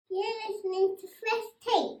listening to Fresh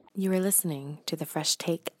Take. You are listening to the Fresh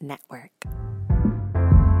Take Network.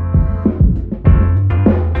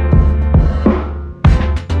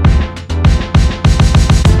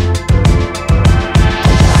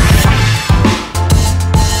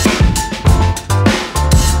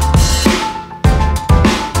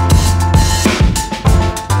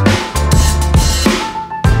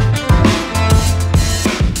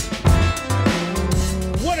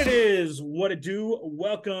 What it do?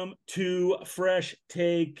 Welcome to Fresh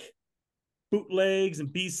Take Bootlegs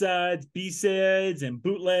and B Sides and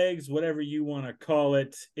Bootlegs, whatever you want to call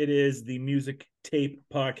it. It is the music tape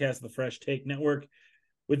podcast of the Fresh Take Network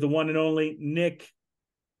with the one and only Nick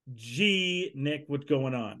G. Nick, what's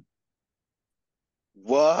going on?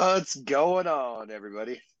 What's going on,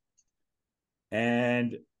 everybody?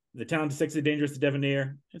 And the talented, sexy, dangerous, the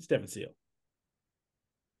Devonair. It's Devon Seal.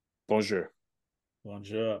 Bonjour.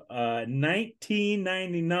 Bonjour.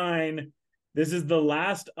 1999. This is the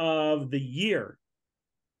last of the year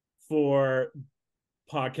for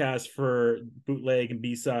podcasts for Bootleg and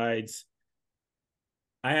B-Sides.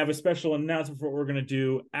 I have a special announcement for what we're going to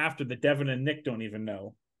do after the Devon and Nick don't even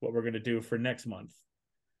know what we're going to do for next month.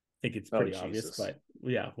 I think it's pretty obvious, but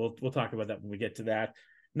yeah, we'll talk about that when we get to that.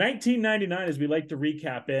 1999, as we like to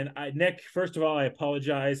recap in. Nick, first of all, I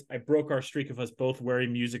apologize. I broke our streak of us both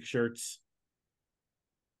wearing music shirts.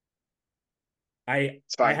 I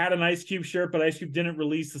had an Ice Cube shirt, but Ice Cube didn't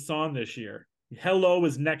release the song this year. Hello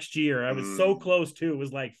was next year. I was so close too. It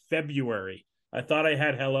was like February. I thought I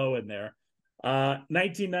had Hello in there.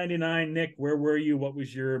 1999, Nick, where were you? What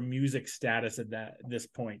was your music status at this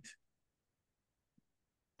point?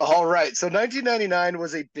 All right. So 1999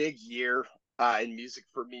 was a big year in music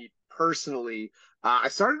for me personally. I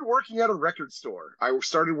started working at a record store. I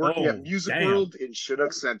started working at Music World in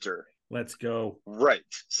Chinook Center. Let's go. Right.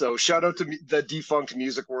 So shout out to the defunct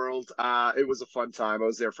Music World. It was a fun time. I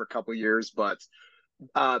was there for a couple of years, but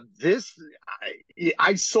I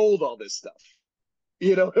sold all this stuff.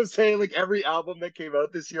 You know what I'm saying? Like every album that came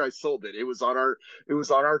out this year, I sold it. It was on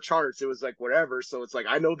our charts. It was like whatever. So it's like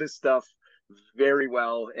I know this stuff very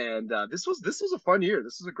well. And this was a fun year.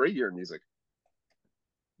 This was a great year in music.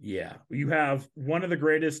 Yeah. You have one of the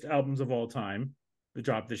greatest albums of all time that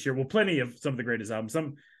dropped this year. Well, plenty of some of the greatest albums.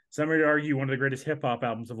 Some would argue one of the greatest hip-hop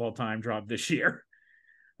albums of all time dropped this year,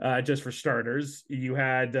 just for starters. You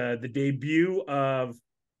had the debut of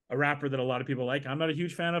a rapper that a lot of people like. I'm not a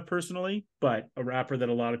huge fan of personally, but a rapper that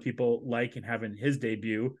a lot of people like and having his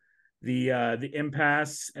debut. The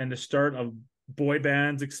impasse and the start of boy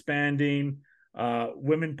bands expanding,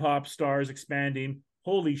 women pop stars expanding.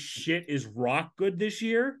 Holy shit, is rock good this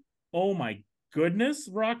year? Oh my goodness,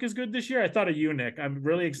 rock is good this year. I thought of you, Nick. I'm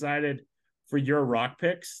really excited for your rock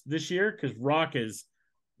picks this year because rock is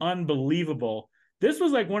unbelievable. This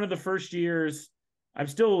was like one of the first years I'm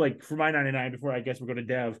still like for my 99 before I guess we'll go to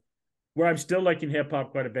Dev, where I'm still liking hip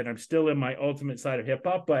hop quite a bit. I'm still in my ultimate side of hip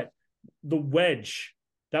hop, but the Wedge,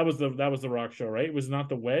 that was the rock show, right? It was not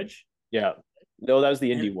the Wedge. Yeah, no, that was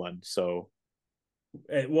the indie one. So,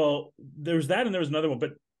 well, there was that, and there was another one,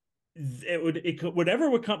 but whatever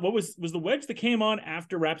would come. What was the Wedge that came on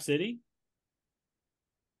after Rap City?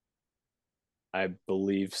 I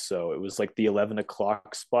believe so. It was like the 11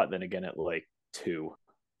 o'clock spot, then again at like 2.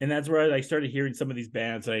 And that's where I started hearing some of these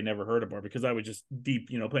bands that I never heard of because I was just deep,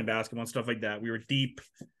 playing basketball and stuff like that. We were deep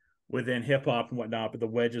within hip hop and whatnot, but the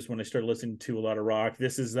Wedge is when I started listening to a lot of rock.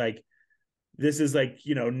 This is like,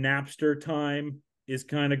 Napster time is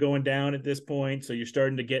kind of going down at this point. So you're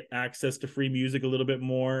starting to get access to free music a little bit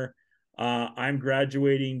more. I'm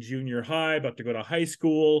graduating junior high, about to go to high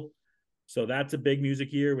school. So that's a big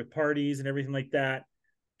music year with parties and everything like that.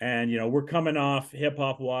 And, we're coming off hip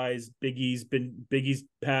hop wise. Biggie's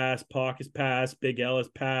passed, Pac has passed, Big L has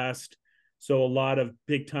passed. So a lot of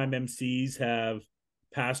big time MCs have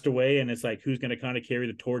passed away. And it's like, who's going to kind of carry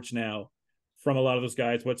the torch now from a lot of those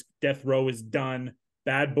guys? What's Death Row is done.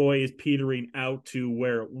 Bad Boy is petering out to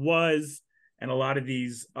where it was. And a lot of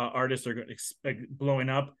these artists are blowing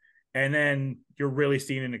up. And then you're really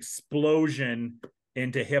seeing an explosion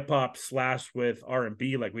into hip hop / with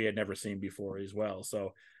R&B like we had never seen before as well.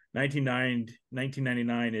 So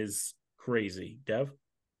 1999 is crazy. Dev?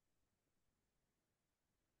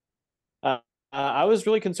 I was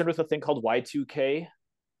really concerned with a thing called Y2K.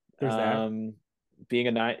 There's that. Being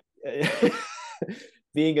a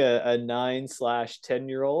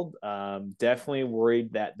 9/10-year-old, definitely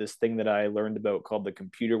worried that this thing that I learned about called the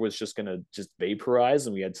computer was just going to just vaporize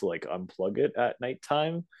and we had to like unplug it at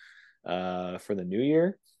nighttime. For the new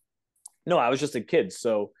year. No, I was just a kid.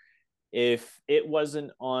 So if it wasn't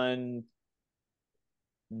on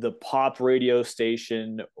the pop radio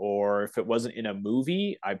station, or if it wasn't in a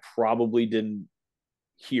movie, I probably didn't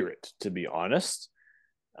hear it, to be honest.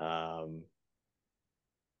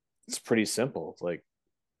 It's pretty simple. Like,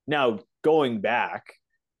 now going back,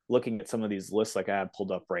 looking at some of these lists like I have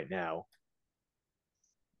pulled up right now,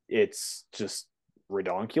 it's just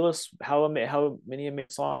redonkulous how many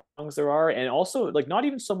songs there are. And also, like, not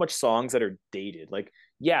even so much songs that are dated. Like,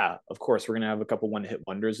 yeah, of course we're gonna have a couple one hit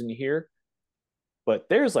wonders in here, but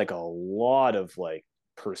there's like a lot of like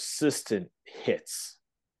persistent hits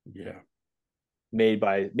made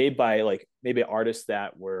by like maybe artists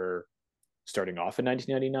that were starting off in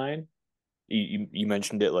 1999. You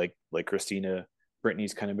mentioned it, like Christina,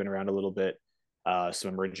 Britney's kind of been around a little bit,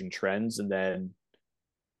 some emerging trends, and then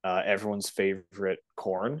everyone's favorite,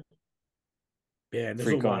 Korn. Yeah, there's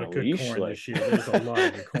Freak a lot on of a good Leash, corn like... this year. There's a lot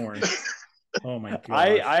of good corn. Oh my god!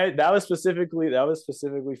 I that was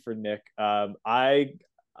specifically for Nick.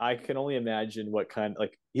 I can only imagine what kind,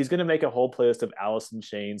 like, he's gonna make a whole playlist of Alice in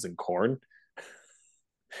Chains and Korn,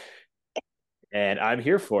 and I'm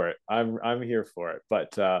here for it. I'm here for it.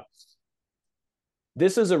 But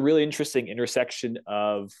this is a really interesting intersection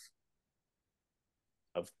of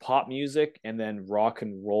pop music and then rock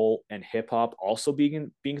and roll and hip hop also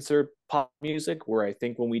being considered pop music, where I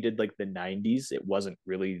think when we did like the 90s, it wasn't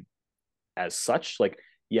really as such. Like,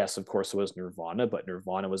 yes, of course it was Nirvana, but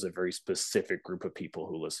Nirvana was a very specific group of people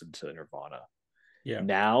who listened to Nirvana. Yeah.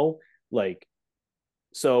 Now, like,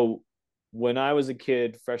 so when I was a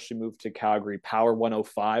kid, freshly moved to Calgary, Power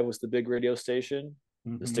 105 was the big radio station.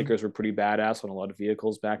 The stickers were pretty badass on a lot of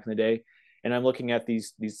vehicles back in the day. And I'm looking at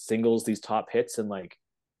these singles, these top hits, and like,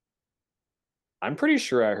 I'm pretty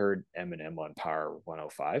sure I heard Eminem on Power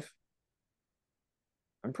 105.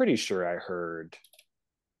 I'm pretty sure I heard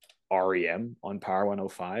REM on Power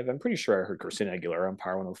 105. I'm pretty sure I heard Christina Aguilera on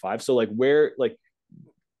Power 105. So like, where, like,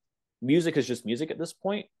 music is just music at this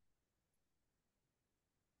point.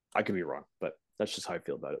 I could be wrong, but that's just how I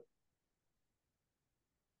feel about it.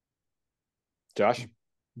 Josh?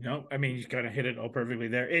 No, I mean, you kind of hit it all perfectly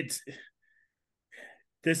there.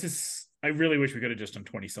 I really wish we could have just done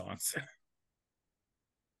 20 songs.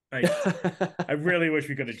 I really wish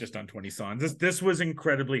we could have just done 20 songs. This was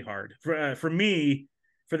incredibly hard for me,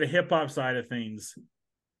 for the hip hop side of things,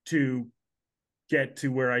 to get to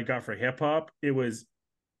where I got for hip hop. It was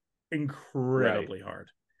incredibly hard.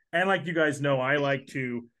 And like you guys know, I like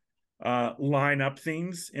to line up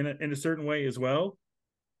things in a certain way as well.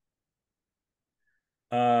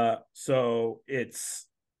 So it's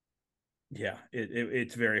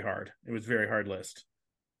very hard. It was a very hard list.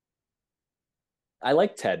 I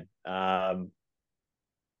like Ted. Cassettes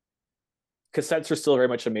are still very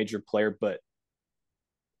much a major player, but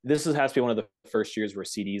this has to be one of the first years where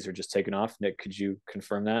CDs are just taking off. Nick, could you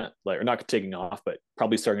confirm that? Like, or not taking off, but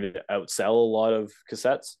probably starting to outsell a lot of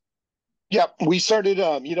cassettes. Yeah, we started,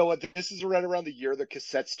 you know what, this is right around the year the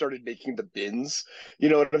cassettes started making the bins. You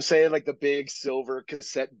know what I'm saying? Like the big silver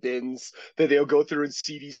cassette bins that they'll go through, and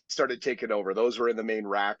CDs started taking over. Those were in the main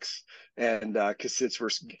racks, and cassettes were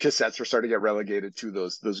starting to get relegated to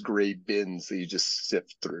those gray bins that you just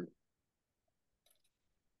sift through.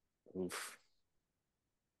 Oof.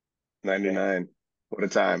 99. What a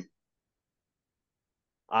time.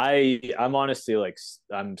 I'm honestly, like,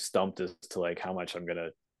 I'm stumped as to like how much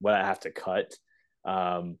what I have to cut.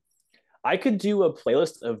 I could do a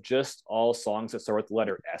playlist of just all songs that start with the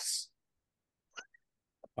letter S.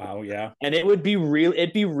 Wow, yeah. And it'd be really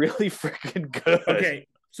freaking good. Okay,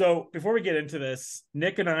 so before we get into this,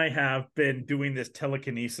 Nick and I have been doing this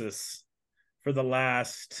telekinesis for the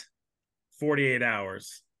last 48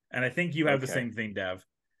 hours. And I think you have the same thing, Dev.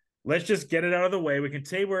 Let's just get it out of the way. We can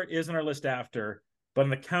say where it is on our list after, but on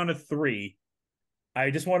the count of 3, I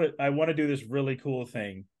want to do this really cool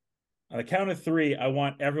thing. On the count of 3, I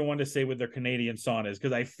want everyone to say what their Canadian song is,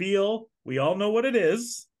 because I feel we all know what it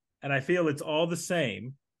is, and I feel it's all the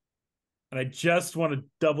same. And I just want to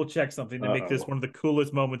double check something to make this one of the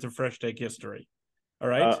coolest moments in Fresh Take history. All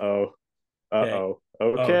right? Okay. Oh,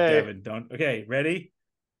 Devin, don't. Okay, ready?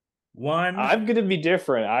 1. I'm going to be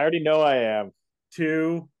different. I already know I am.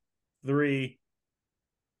 2, 3.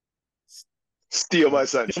 Steal My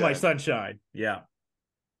Sunshine. Steal My Sunshine. Yeah.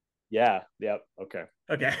 Yeah. Yep. Okay.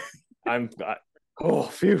 Oh,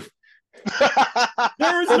 phew.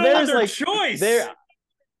 There was no other choice.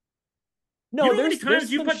 No, you know how many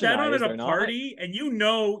times you put that on at a not. party, and you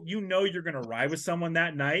know you're gonna ride with someone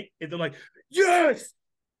that night, and they're like, yes.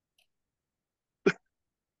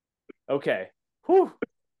 Okay. Whew.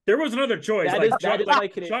 There was another choice. That is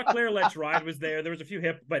like Chuck Blair Let's Ride was there. There was a few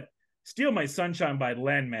hip, but Steal My Sunshine by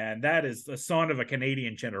Len, man, that is a song of a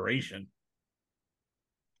Canadian generation.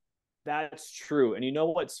 That's true. And you know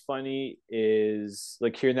what's funny is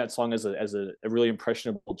like hearing that song as a really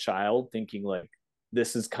impressionable child, thinking like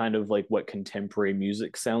this is kind of like what contemporary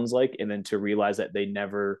music sounds like, and then to realize that they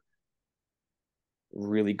never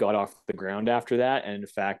really got off the ground after that. And in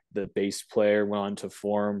fact, the bass player went on to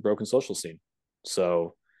form Broken Social Scene.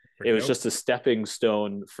 So it was just a stepping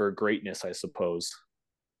stone for greatness, I suppose.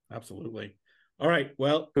 Absolutely. All right.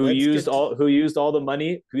 Well, who used all the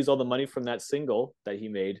money from that single that he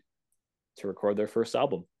made to record their first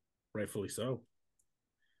album. Rightfully so.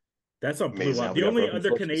 That song blew up. The only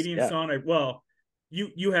other Canadian song,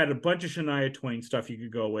 you had a bunch of Shania Twain stuff you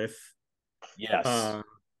could go with. Yes.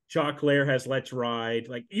 Jock Lair has Let's Ride.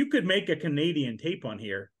 Like, you could make a Canadian tape on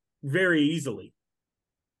here very easily.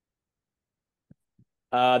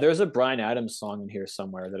 There's a Bryan Adams song in here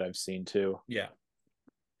somewhere that I've seen too. Yeah.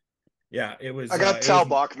 Yeah, it was. I got Tal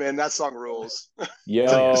Bachman. That song rules.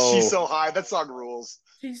 Yo, She's So High. That song rules.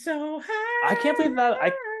 She's so high. I can't believe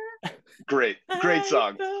that. Great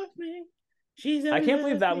song. I can't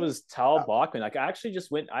believe that was Tal Bachman. Like, I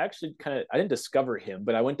didn't discover him,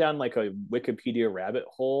 but I went down like a Wikipedia rabbit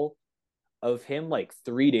hole of him like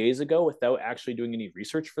 3 days ago without actually doing any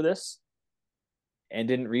research for this, and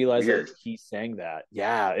didn't realize that he sang that.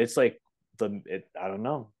 Yeah, it's like I don't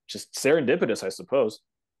know, just serendipitous, I suppose.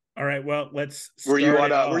 All right, well, let's. Were you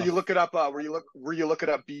looking up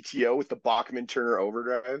BTO with the Bachman Turner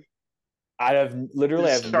Overdrive? I have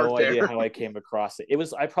no idea how I came across it.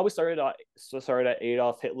 I probably started at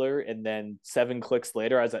Adolf Hitler, and then 7 clicks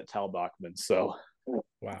later, I was at Tal Bachman. So,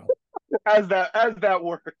 wow, as that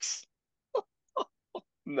works.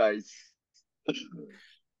 Nice.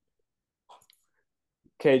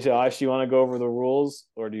 Okay, Josh, you want to go over the rules,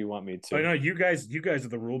 or do you want me to? Oh no, you guys are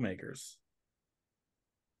the rule makers.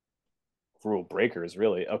 Rule breakers,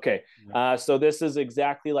 really. Okay, so this is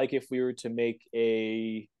exactly like if we were to make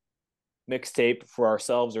a mixtape for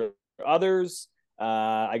ourselves or others.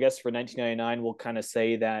 I guess for 1999, we'll kind of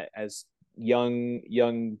say that as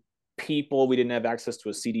young people, we didn't have access to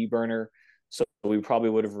a CD burner, so we probably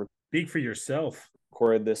would have. Speak for yourself.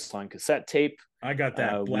 Recorded this on cassette tape. I got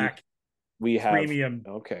that black. We have premium.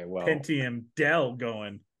 Okay, well, Pentium Dell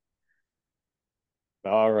going.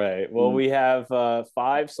 All right. Well, we have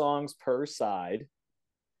 5 songs per side,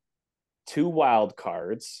 2 wild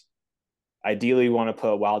cards. Ideally, we want to put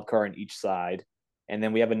a wild card on each side, and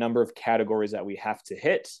then we have a number of categories that we have to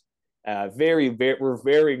hit. We're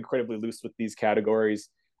very incredibly loose with these categories.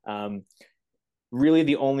 Really,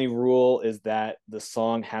 the only rule is that the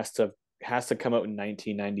song has to come out in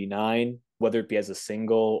 1999, whether it be as a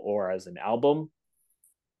single or as an album.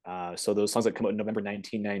 So those songs that come out in November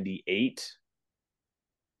 1998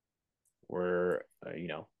 were,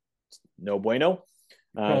 no bueno.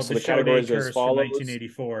 So the categories are as follows.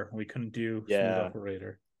 1984. We couldn't do Smooth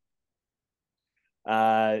Operator.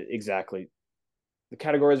 Exactly. The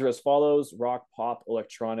categories are as follows: rock, pop,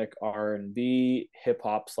 electronic, R&B, hip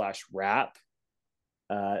hop / rap.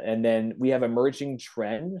 And then we have emerging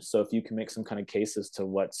trend. So if you can make some kind of case as to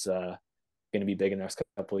what's going to be big in the next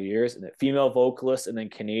couple of years, and then female vocalists, and then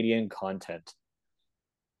Canadian content,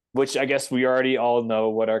 which I guess we already all know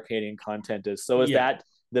what our Canadian content is. So is that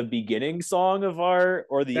the beginning song of or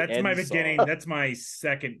the That's end my beginning. Song? That's my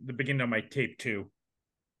the beginning of my tape 2.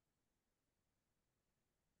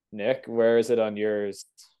 Nick, where is it on yours?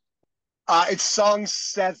 It's song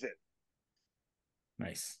 7.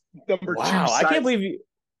 Nice. Number 2. I can't believe you.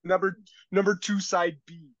 Number 2 side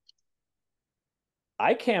B.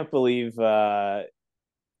 I can't believe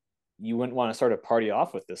you wouldn't want to start a party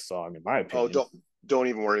off with this song, in my opinion. Oh, don't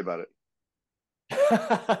even worry about it.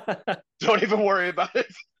 Don't even worry about it.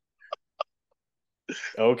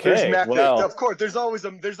 Okay. Well, of course, there's always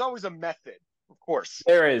a method. Of course,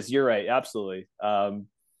 there is. You're right. Absolutely.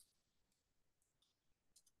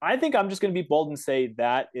 I think I'm just going to be bold and say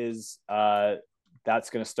that is that's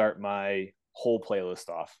going to start my whole playlist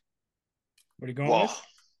off. What are you going with?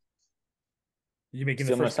 Are you making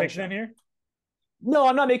the first pick then here? No,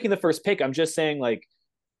 I'm not making the first pick. I'm just saying, like,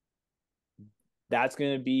 that's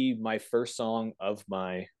going to be my first song of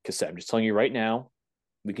my cassette. I'm just telling you right now.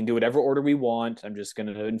 We can do whatever order we want. I'm just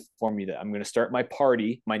going to inform you that I'm going to start my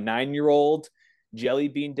party, my 9-year-old jelly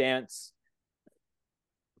bean dance,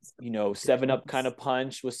 7-Up kind of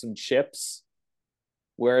punch with some chips.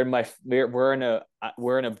 Wearing a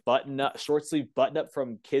button up, short sleeve button up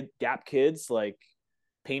from Gap Kids, like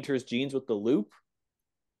painter's jeans with the loop.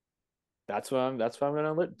 That's what I'm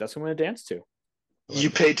gonna dance to.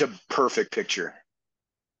 You paint a perfect picture.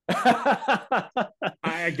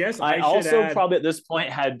 I guess I also probably at this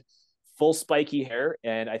point had full spiky hair,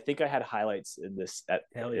 and I think I had highlights in this at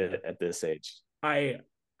this age. I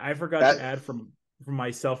I forgot to add from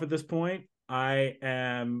myself at this point. I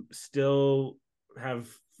am still have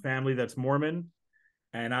family that's Mormon,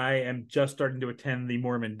 and I am just starting to attend the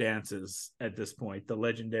Mormon dances at this point, the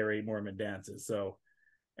legendary Mormon dances. So,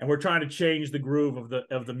 and we're trying to change the groove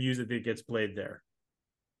of the music that gets played there.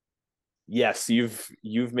 Yes,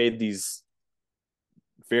 you've made these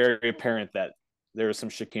very apparent that there is some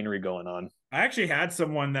chicanery going on. I actually had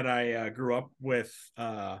someone that I grew up with,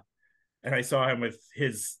 and I saw him with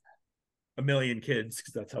his a million kids,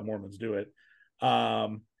 because that's how Mormons do it.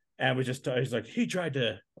 And he's like, he tried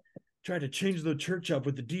to change the church up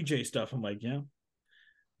with the DJ stuff. I'm like, yeah,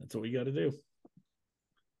 that's what we got to do.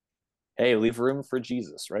 Hey, leave room for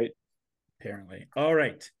Jesus, right? Apparently. All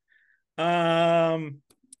right.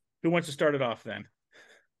 Who wants to start it off then?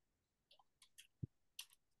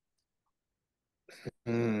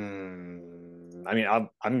 I mean,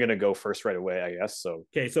 I'm gonna go first right away, I guess. So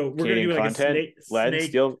okay, so we're gonna do like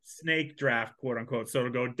a snake draft, quote unquote. So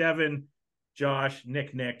it'll go Devin, Josh,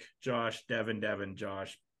 Nick, Josh, Devin,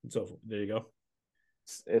 Josh, and so forth. There you go.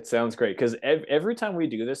 It sounds great, because every time we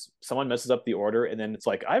do this, someone messes up the order, and then it's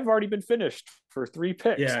like, I've already been finished for 3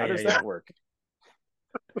 picks. How does that work?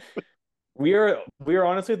 We are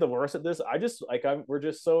honestly the worst at this. We're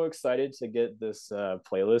just so excited to get this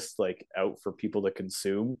playlist like out for people to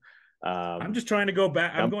consume. I'm just trying to go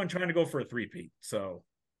back. Trying to go for a 3-peat. So,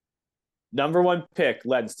 number 1 pick,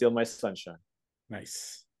 Len, Steal My Sunshine.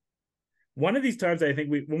 Nice. One of these times, I think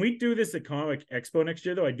when we do this at Comic Expo next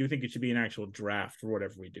year, though, I do think it should be an actual draft for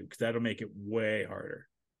whatever we do, because that'll make it way harder.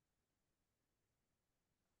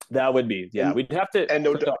 That would be, yeah. We'd have to, and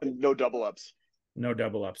no double ups. No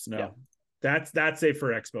double ups. No. Yeah. That's safe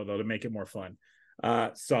for Expo, though, to make it more fun.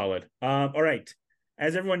 Solid. All right.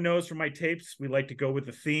 As everyone knows from my tapes, we like to go with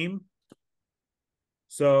the theme.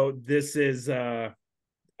 So this is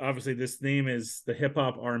obviously this theme is the hip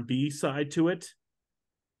hop R&B side to it.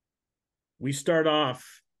 We start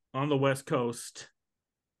off on the West Coast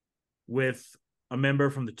with a member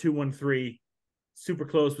from the 213, super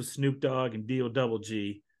close with Snoop Dogg and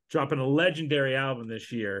D.O.G., dropping a legendary album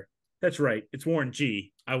this year. That's right. It's Warren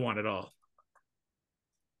G. I Want It All.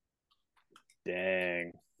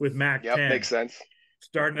 Dang. With Mac 10. Makes sense.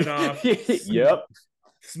 Starting it off. Yep.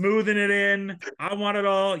 Smoothing it in. I want it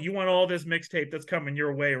all. You want all this mixtape that's coming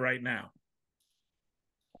your way right now.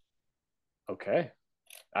 Okay.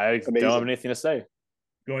 I don't have anything to say.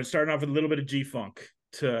 Starting off with a little bit of G-Funk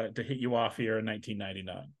to hit you off here in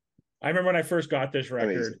 1999. I remember when I first got this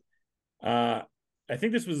record. I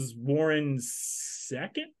think this was Warren's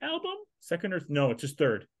second album? It's just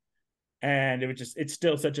third. And it's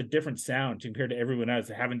still such a different sound compared to everyone else,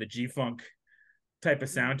 having the G-Funk type of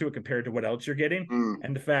sound to it compared to what else you're getting.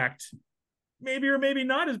 And the fact, maybe or maybe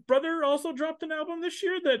not, his brother also dropped an album this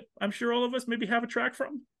year that I'm sure all of us maybe have a track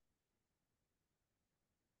from.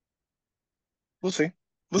 We'll see.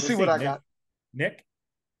 We'll see what I got. Nick?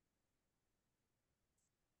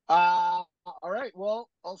 All right. Well,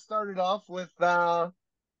 I'll start it off with I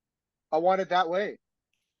Want It That Way.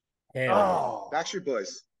 Backstreet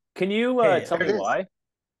Boys. Can you tell me why?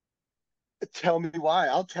 Tell me why.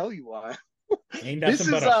 I'll tell you why. Ain't nothing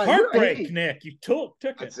but a heartbreak, Nick. You took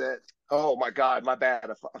it. That's it. Oh my God, my bad.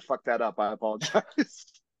 I fucked that up. I apologize.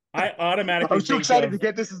 I automatically. I'm too excited to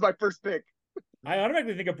get this as my first pick. I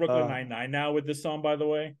automatically think of Brooklyn Nine-Nine now with this song. By the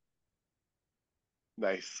way.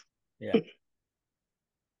 Nice. Yeah.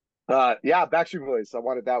 Backstreet Boys. I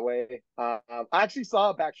Want It That Way. I actually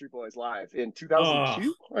saw Backstreet Boys live in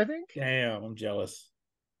 2002. I think. Damn, I'm jealous.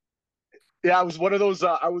 Yeah, I was one of those.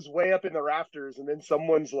 I was way up in the rafters, and then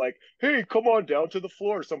someone's like, "Hey, come on down to the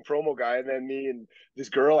floor." Some promo guy, and then me and this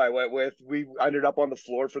girl I went with, we ended up on the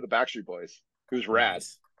floor for the Backstreet Boys. It was rad.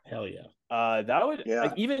 Nice. Hell yeah. That would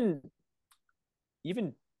like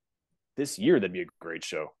even this year, that'd be a great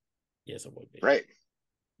show. Yes, it would be. Right.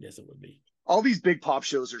 Yes, it would be. All these big pop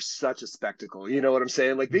shows are such a spectacle. You know what I'm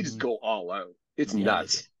saying? Like they just go all out. It's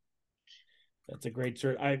nuts. That's a great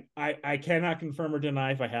shirt. I cannot confirm or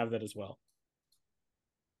deny if I have that as well.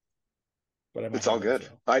 But it's all good.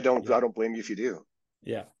 I don't blame you if you do.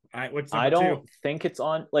 Yeah. I don't think it's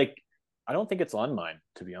on mine,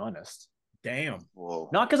 to be honest. Damn. Whoa.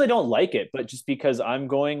 Not because I don't like it, but just because I'm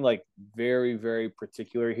going like very, very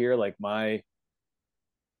particular here. Like I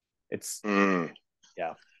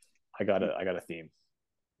got a theme.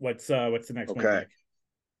 What's the next one? Okay.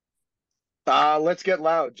 Let's Get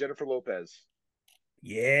Loud, Jennifer Lopez.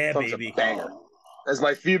 Yeah, Sounds baby. A banger. As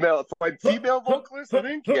my female vocalist, I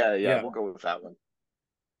think. Yeah, we'll go with that one.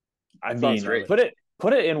 I mean,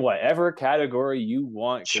 put it in whatever category you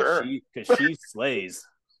want. Sure. Because she slays.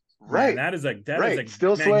 Man, Right. that is Right.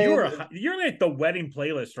 Still man, swaying. you're like the wedding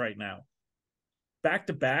playlist right now. Back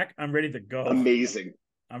to back, I'm ready to go. Amazing.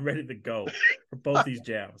 I'm ready to go for both these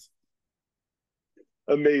jams.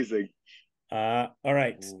 Amazing. All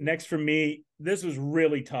right. Next for me, this was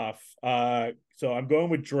really tough. So I'm going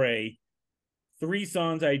with Dre. 3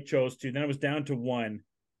 songs I chose to, then I was down to 1.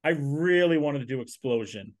 I really wanted to do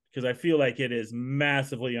Explosion because I feel like it is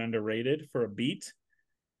massively underrated for a beat.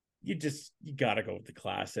 You gotta go with the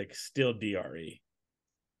classic, still DRE.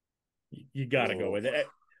 You gotta go with it.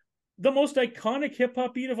 The most iconic hip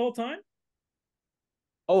hop beat of all time.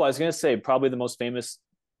 Oh, I was gonna say probably the most famous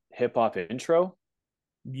hip hop intro.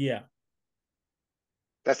 Yeah,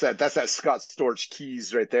 That's that Scott Storch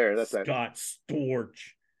keys right there. That's that. Scott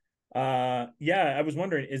Storch. Yeah, I was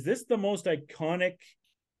wondering, is this the most iconic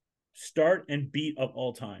start and beat of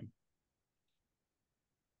all time?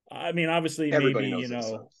 I mean, obviously, Everybody maybe, knows those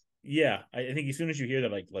songs. yeah, I think as soon as you hear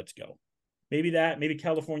that, like, let's go. Maybe that, maybe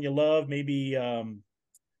California Love, maybe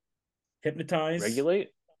Hypnotize, Regulate.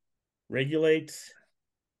 Regulate.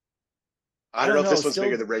 I don't know if this one's still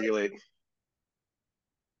bigger than Regulate.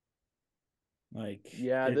 Like,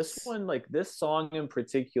 Yeah, this one, like this song in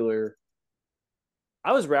particular,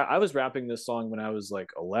 I was rapping this song when I was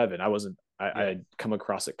like 11. I had come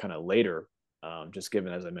across it kind of later, just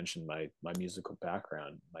given, as I mentioned, my musical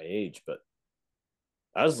background, my age. But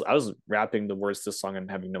I was rapping the words to this song and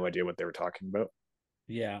having no idea what they were talking about.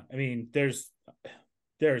 Yeah, I mean, there's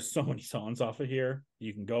so many songs off of here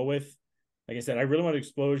you can go with. Like I said, I really want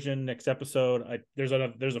Explosion next episode. There's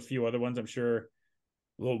a few other ones, I'm sure.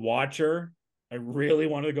 The Watcher. I really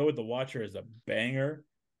wanted to go with The Watcher as a banger.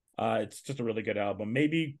 It's just a really good album.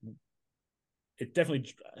 Maybe it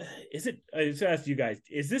definitely is it. I just asked you guys,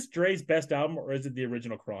 is this Dre's best album or is it the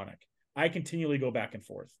original Chronic? I continually go back and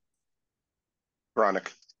forth.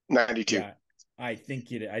 Chronic 92. Yeah, I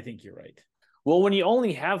think you're right. Well, when you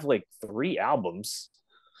only have like 3 albums,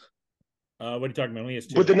 What are you talking about? Only has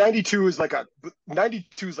 2. But the 92 is like a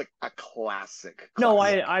classic. no,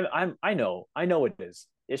 classic. I know it is.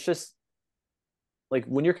 It's just like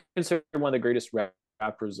when you're considered one of the greatest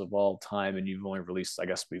rappers of all time, and you've only released, I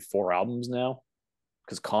guess, 4 albums now,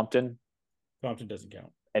 because Compton doesn't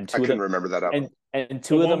count. and I 2 of couldn't them, remember that album. and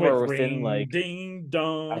 2 of them are within ring, like ding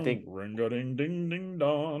dong. I think ring ding ding ding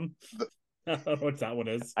dong. I don't know what that one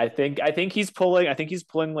is. I think he's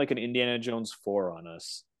pulling like an Indiana Jones 4 on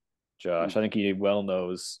us, Josh. I think he well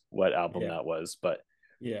knows what album that was. But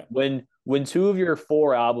yeah, when 2 of your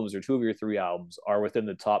 4 albums or 2 of your 3 albums are within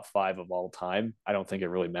the top 5 of all time, I don't think it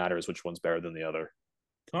really matters which one's better than the other.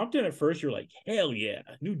 Compton at first you're like, hell yeah,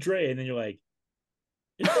 new Dre, and then you're like,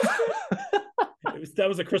 that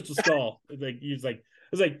was a Crystal Skull. Like he was like, I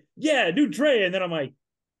was like, yeah, new Dre, and then I'm like,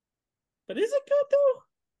 but is it good though?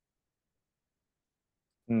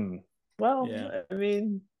 Well, yeah. I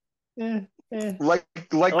mean, Like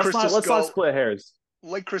Crystal let's Skull. not split hairs.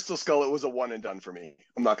 Like Crystal Skull, it was a one and done for me.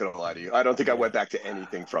 I'm not gonna lie to you. I don't think I went back to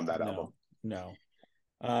anything from that album. No.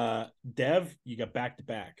 Dev, you got back to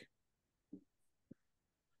back.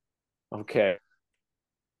 Okay.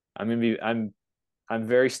 I'm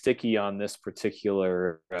very sticky on this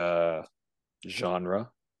particular genre.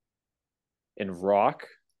 In rock,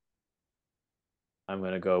 I'm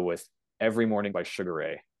gonna go with Every Morning by Sugar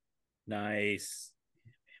Ray. Nice.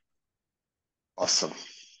 Awesome.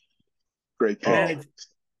 Great pick. And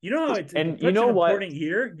you know how it's and you know what? Important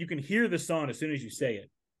here, you can hear the song as soon as you say it.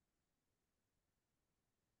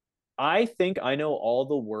 I think I know all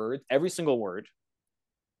the words, every single word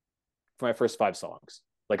for my first 5 songs.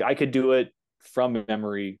 Like I could do it from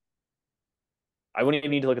memory. I wouldn't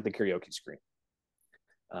even need to look at the karaoke screen.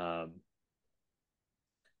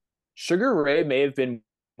 Sugar Ray may have been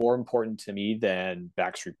more important to me than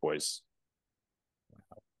Backstreet Boys.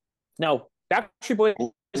 Now, Backstreet Boys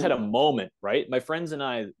had a moment, right? My friends and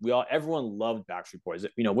I, everyone loved Backstreet Boys.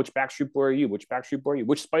 You know, which Backstreet Boy are you? Which Backstreet Boy are you?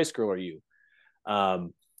 Which Spice Girl are you?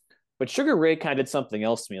 But Sugar Ray kind of did something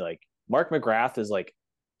else to me. Like Mark McGrath is like,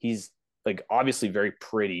 he's like obviously very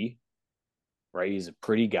pretty, right? He's a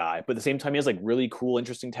pretty guy, but at the same time, he has like really cool,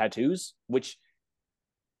 interesting tattoos, which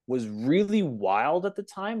was really wild at the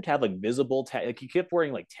time to have like visible, like he kept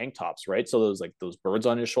wearing like tank tops, right? So those birds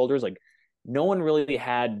on his shoulders, like no one really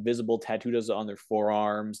had visible tattoos on their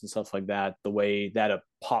forearms and stuff like that, the way that a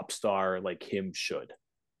pop star like him should.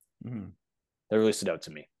 Mm-hmm. That really stood out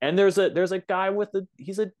to me. And there's a guy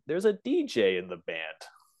there's a DJ in the band.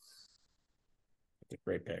 That's a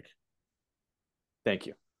great pick. Thank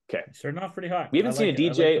you. Okay. Starting off pretty hot. We haven't seen a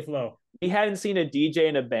DJ. I like the flow. We hadn't seen a DJ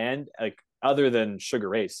in a band like other than Sugar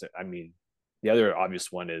Ray. I mean, the other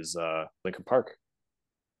obvious one is Linkin Park.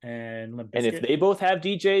 And Limp And if Bizkit. they both have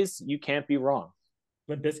DJs, you can't be wrong.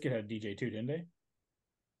 Limp Bizkit had a DJ too, didn't they?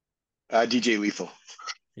 DJ Lethal.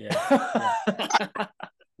 Yeah.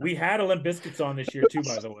 We had a Limp Bizkit song this year too,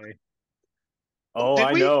 by the way. Oh, Did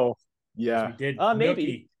I we? know. Yes, Yeah. we did.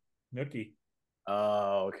 Maybe. Nookie.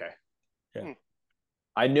 Oh, okay. Yeah.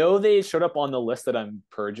 I know they showed up on the list that I'm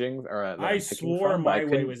purging or that I I'm picking swore from, but I My Way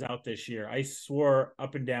couldn't- was out this year. I swore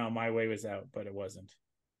up and down My Way was out, but it wasn't.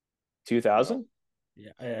 2000?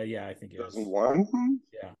 Yeah, I think it is. 2001.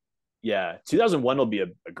 Yeah, 2001 will be a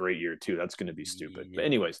great year too. That's going to be stupid. But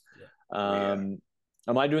anyways, am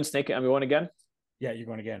I doing Snake? Am I going again? Yeah, you're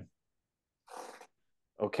going again.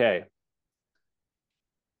 Okay.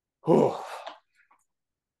 Whew.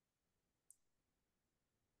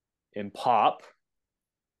 In pop,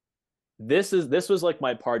 this was like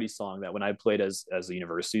my party song that when I played as a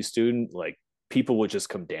university student, like people would just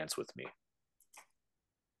come dance with me.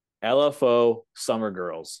 LFO Summer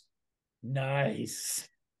Girls. Nice.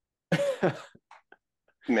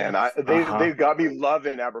 Man, they got me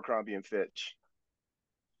loving Abercrombie and Fitch.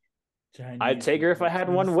 Chinese I'd take her if I had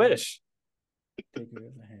one wish. Take her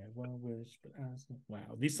if I had one wish, but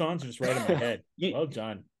wow, these songs are just right in my head. Well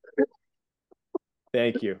done.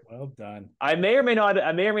 Thank you. Well done. I may or may not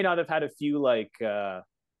have had a few like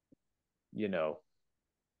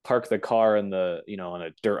park the car in the on a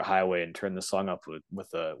dirt highway and turn the song up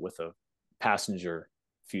with a passenger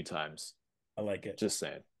a few times. I like it. Just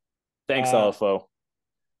saying. Thanks, LFO.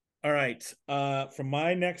 All right. For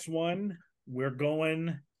my next one, we're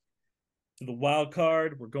going to the wild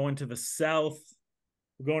card. We're going to the South.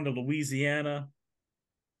 We're going to Louisiana.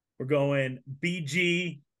 We're going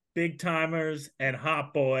BG, Big Timers, and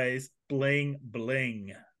Hot Boys, Bling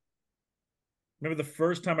Bling. Remember the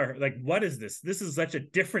first time I heard, like, what is this? This is such a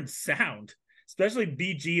different sound, especially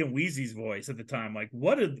BG and Wheezy's voice at the time. Like,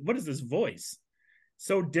 what is this voice?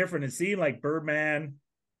 So different. And seeing like Birdman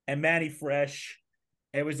and Manny Fresh,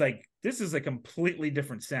 it was like, this is a completely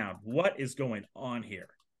different sound. What is going on here?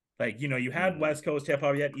 Like, you had West Coast hip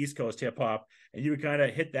hop, you had East Coast hip hop, and you would kind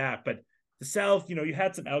of hit that. But the South, you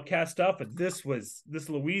had some Outcast stuff, but this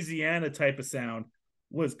Louisiana type of sound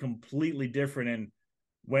was completely different. And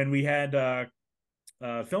when we had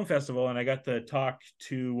film festival and I got to talk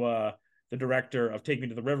to the director of Take Me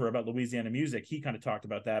to the River about Louisiana music, he kind of talked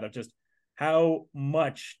about that, of just how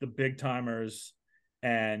much the Big Timers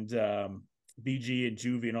and BG and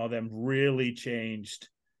Juvie and all them really changed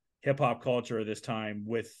hip hop culture this time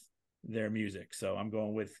with their music. So I'm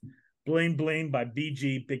going with Bling Bling by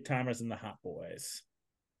BG, Big Timers, and the Hot Boys.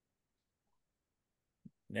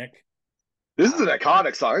 Nick? This is an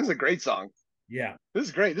iconic song. This is a great song. Yeah. This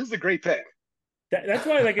is great. This is a great pick. That's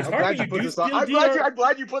why, like, it's I'm hard glad when you put do this on. still I'm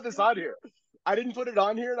glad you put this on here. I didn't put it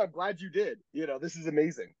on here, and I'm glad you did. This is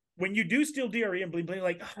amazing. When you do Still DRE and Bling Bling,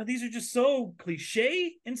 like, these are just so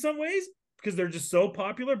cliche in some ways because they're just so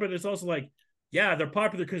popular, but it's also like, yeah, they're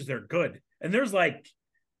popular because they're good. And there's like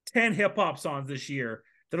 10 hip hop songs this year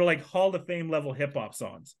that are like Hall of Fame level hip hop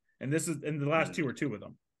songs. And the last two are two of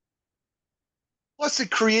them. Plus,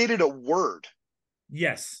 it created a word.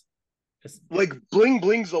 Yes. Like bling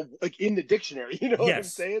bling's like in the dictionary. You know what I'm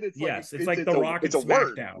saying? It's like the rock and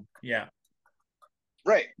SmackDown. Yeah.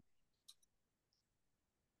 Right.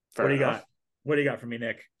 What do you got? What do you got for me,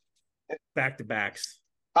 Nick? Back to backs.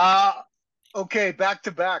 Okay, back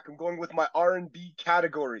to back. I'm going with my R&B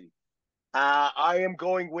category. I am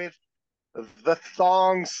going with the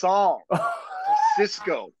Thong Song.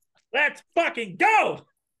 Cisco. Let's fucking go.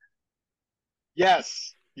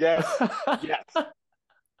 Yes.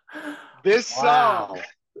 This song.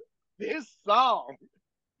 This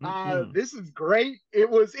is great. It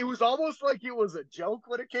was almost like it was a joke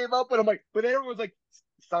when it came out, but everyone was like,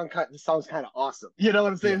 the song's kind of awesome. You know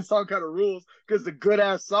what I'm saying? The song kind of rules because the good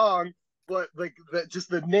ass song, but like just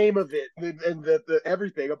the name of it and the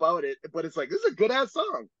everything about it. But it's like, this is a good ass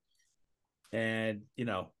song. And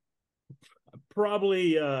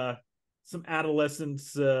probably some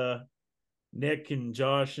adolescents, Nick and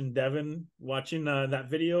Josh and Devin watching that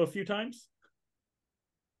video a few times.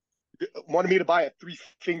 Wanted me to buy a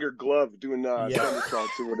 3-finger glove doing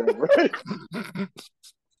somersaults or whatever.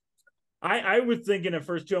 I was thinking at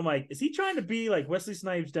first, Joe, I'm like, is he trying to be like Wesley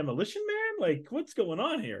Snipes' Demolition Man? Like, what's going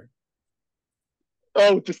on here?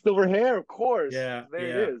 Oh, the silver hair, of course. Yeah, it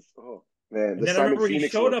is. Oh man! And then I remember he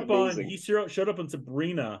showed up on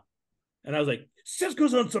Sabrina, and I was like,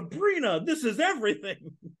 Cisco's on Sabrina. This is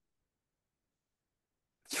everything.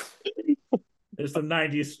 There's some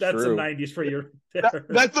 90s. That's some 90s for you. That's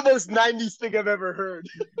the most 90s thing I've ever heard.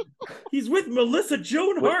 He's with Melissa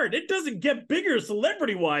Joan Hart. It doesn't get bigger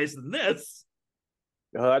celebrity-wise than this.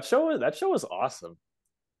 That show was awesome.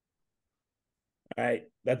 All right,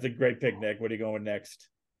 that's a great pick, Nick. What are you going next?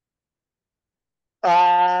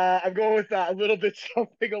 I'm going with a little bit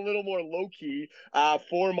something a little more low key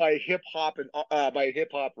for my hip hop and my hip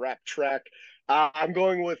hop rap track. I'm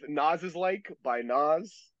going with Nas's Like by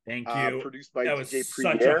Nas, Thank you. produced by That was DJ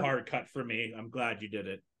such a Premier. hard cut for me. I'm glad you did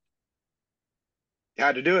it.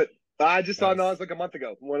 Had to do it. I just saw That was- Nas like a month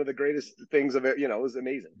ago. One of the greatest things of it. You know, it was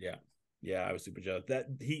amazing. Yeah, yeah, I was super jealous.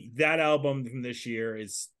 That album from this year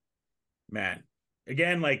is, man.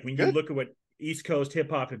 Again, like when you Good. look at what East Coast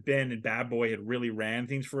hip hop had been, and Bad Boy had really ran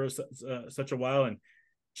things for us such a while, and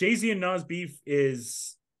Jay-Z and Nas beef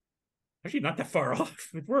is actually not that far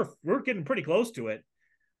off. We're getting pretty close to it.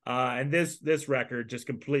 And this record just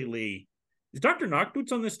completely, is Dr.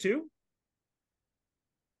 Knockboots on this too?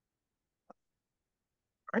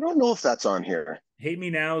 I don't know if that's on here. Hate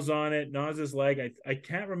Me Now's on it. Nas is like, I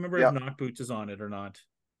can't remember Yep. if Knockboots is on it or not.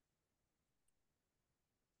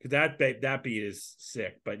 Because that beat is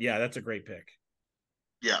sick. But yeah, that's a great pick.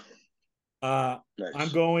 Yeah. Nice. Nice. I'm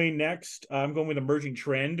going next. I'm going with emerging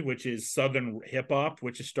trend, which is Southern hip hop,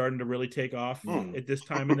 which is starting to really take off at this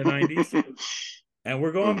time in the 90s. And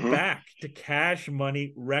we're going back to Cash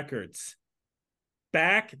Money Records.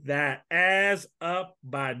 Back That Ass Up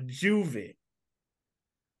by Juvie.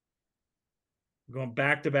 We're going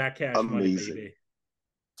back to back Cash Money, baby.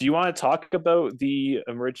 Do you want to talk about the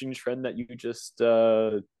emerging trend that you just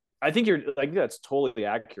I think that's totally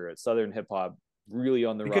accurate. Southern hip hop really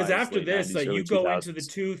on the rise. Because after this, 90s, you 2000s. go into the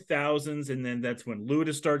 2000s, and then that's when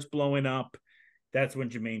Luda starts blowing up. That's when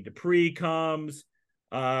Jermaine Dupri comes.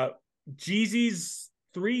 Jeezy's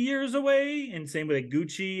 3 years away, and same with like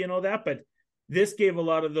Gucci and all that. But this gave a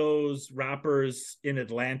lot of those rappers in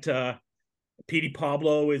Atlanta. Petey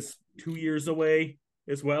Pablo is 2 years away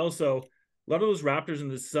as well. So a lot of those rappers in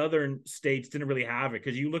the southern states didn't really have it,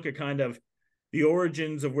 because you look at kind of the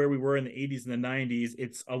origins of where we were in the 80s and the 90s.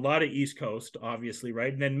 It's a lot of East Coast, obviously,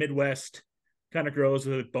 right? And then Midwest kind of grows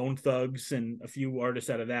with Bone Thugs and a few artists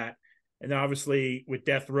out of that. And then obviously with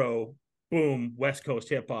Death Row, boom, West Coast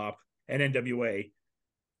hip hop and NWA.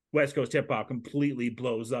 West Coast hip hop completely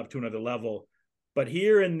blows up to another level. But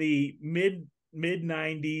here in the mid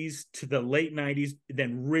 90s to the late 90s,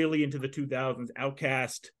 then really into the 2000s,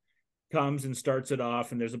 Outkast comes and starts it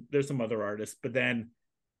off, and there's some other artists, but then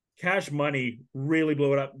Cash Money really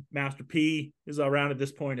blew it up. Master P is around at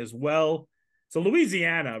this point as well. So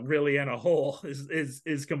Louisiana really in a whole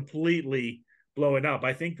is completely blowing up.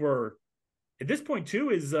 I think we're at this point too,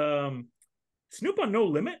 is Snoop on No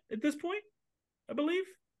Limit at this point, I believe.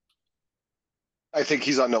 I think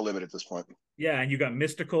he's on No Limit at this point. Yeah, and you got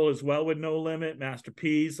Mystical as well with No Limit, Master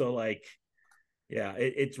P. So like, yeah,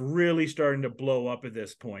 it's really starting to blow up at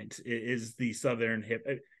this point. It is the Southern hip.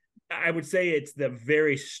 I would say it's the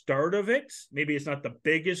very start of it. Maybe it's not the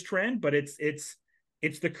biggest trend, but it's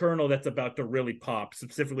the kernel that's about to really pop,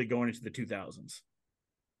 specifically going into the 2000s.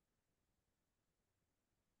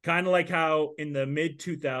 Kind of like how in the mid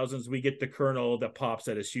 2000s we get the kernel that pops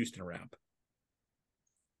at his Houston rap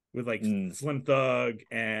with like Slim Thug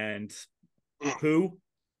and who?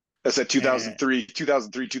 That's at 2003,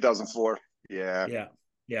 2004. Yeah.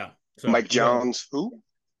 So Mike Jones.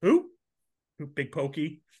 Who? Big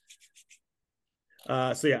Pokey.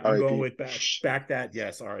 So yeah, I'm going with back that.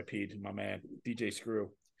 Yes, R.I.P. to my man DJ Screw.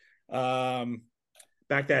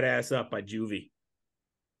 Back That Ass Up by Juvie.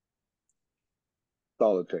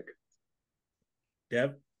 Solid pick.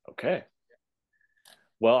 Dev. Okay.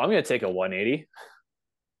 Well, I'm gonna take a 180.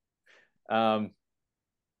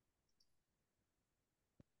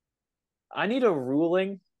 I need a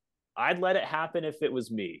ruling. I'd let it happen if it was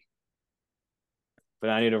me, but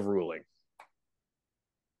I need a ruling.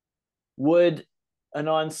 Would an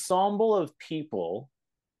ensemble of people,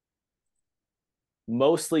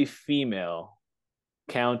 mostly female,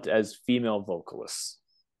 count as female vocalists?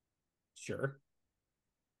 Sure.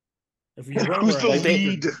 If you who's the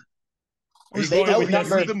lead? Who's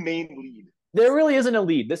the main lead? There really isn't a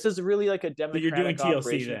lead. This is really like a democratic. But you're doing TLC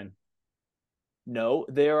operation. then. No,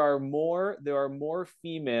 there are more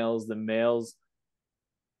females than males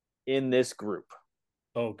in this group.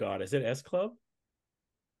 Oh God, is it S Club?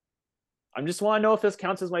 I just want to know if this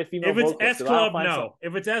counts as my female. If it's S Club, no.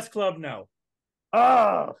 If it's S Club, no.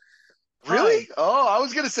 Oh, really? Oh, I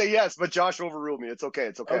was gonna say yes, but Josh overruled me. It's okay.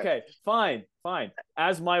 It's okay. Okay, fine.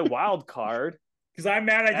 As my wild card, because I'm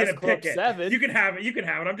mad I didn't pick it. 7. You can have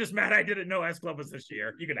it. I'm just mad I didn't know S Club was this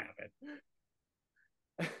year. You can have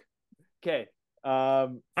it. Okay.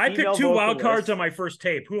 I picked 2 wild cards on my first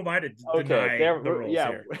tape. Who am I to deny the rules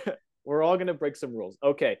here? We're all gonna break some rules.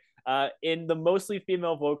 Okay. In the mostly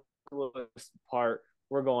female vocalist part,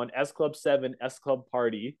 we're going S Club 7, S Club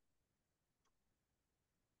Party.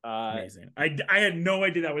 Amazing. I had no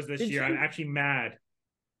idea that was this year. I'm actually mad.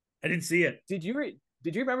 I didn't see it. Did you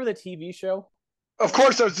remember the TV show? Of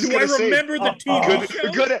course, I was just Do I going to say. remember the TV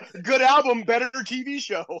show? Good album, better TV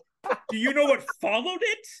show. Do you know what followed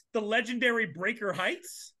it? The legendary Breaker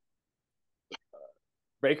Heights?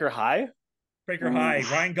 Breaker High? Breaker High.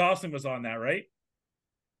 Ryan Gosling was on that, right?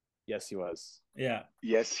 Yes, he was. Yeah.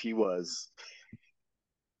 Yes, he was.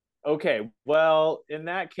 Okay, well, in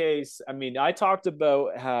that case, I mean, I talked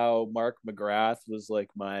about how Mark McGrath was like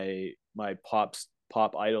my pop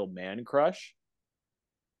idol man crush.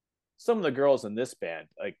 Some of the girls in this band,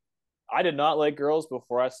 like, I did not like girls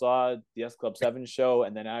before I saw the S Club 7 show,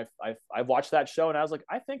 and then I watched that show and I was like,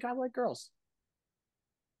 I think I like girls.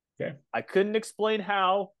 Okay. I couldn't explain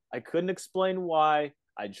how, I couldn't explain why.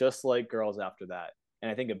 I just like girls after that. And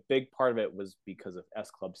I think a big part of it was because of S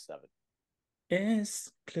Club 7.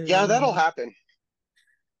 Yeah, that'll happen.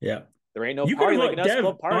 Yeah. There ain't no party like an S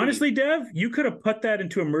Club party. Honestly, Dev, you could have put that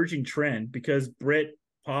into emerging trend because Brit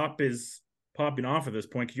pop is popping off at this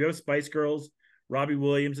point. Because you have Spice Girls, Robbie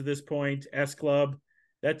Williams at this point, S Club.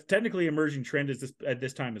 That's technically emerging trend at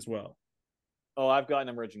this time as well. Oh, I've got an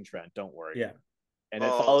emerging trend. Don't worry. Yeah. And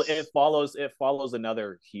it follows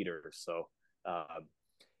another heater. So,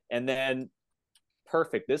 and then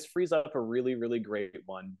perfect. This frees up a really, really great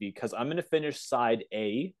one because I'm going to finish side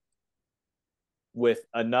A with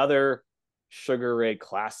another Sugar Ray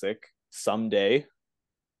classic, Someday,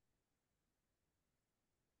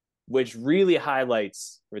 which really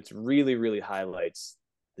highlights the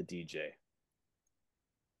DJ.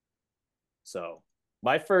 So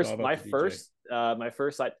my first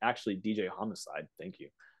side, actually DJ Homicide. Thank you.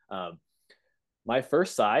 My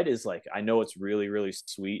first side is like, I know it's really, really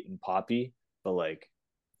sweet and poppy, but like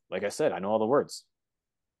I said, I know all the words.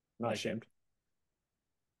 I'm not ashamed.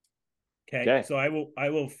 Okay. So I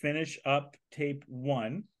will finish up tape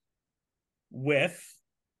 1 with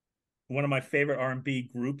one of my favorite R&B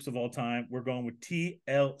groups of all time. We're going with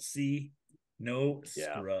TLC, No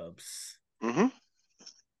Scrubs. Mm-hmm.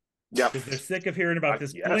 Yeah. Because they're sick of hearing about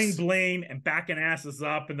this bling bling and backing asses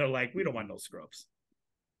up, and they're like, we don't want no scrubs.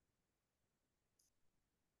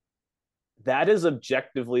 That is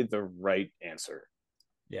objectively the right answer.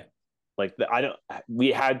 Yeah. Like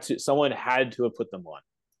someone had to have put them on.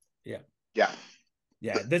 Yeah. Yeah.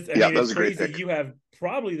 Yeah. This that was a great pick. You have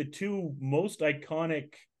probably the two most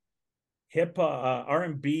iconic hip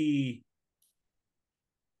R&B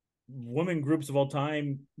woman groups of all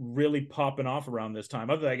time really popping off around this time,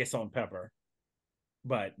 other than I guess Salt and Pepper.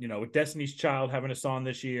 But with Destiny's Child having a song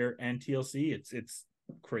this year and TLC, it's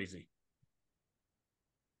crazy.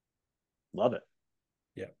 Love it.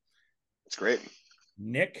 Yeah. It's great.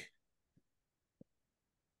 Nick.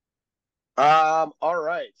 All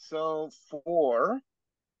right. So for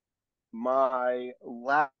my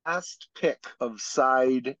last pick of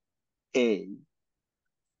side A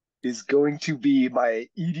is going to be my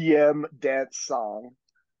EDM dance song,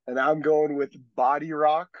 and I'm going with Body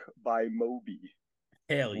Rock by Moby.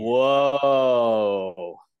 Hell yeah.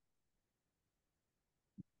 Whoa.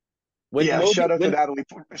 Shout out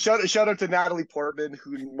to Natalie Portman,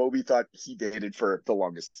 who Moby thought he dated for the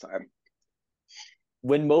longest time.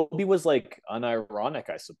 When Moby was like unironic,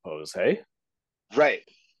 I suppose, hey? Right.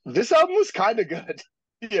 This album was kind of good.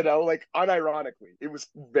 Like unironically. It was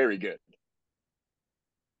very good.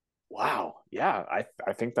 Wow. Yeah,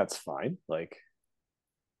 I think that's fine. Like,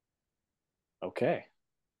 okay.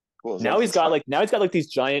 Cool. Now he's got like these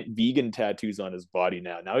giant vegan tattoos on his body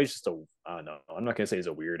now. Now he's just I don't know. I'm not gonna say he's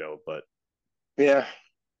a weirdo, but yeah,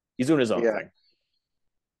 he's doing his own thing.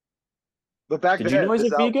 But back then, did you know he's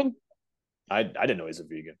a vegan? I didn't know he's a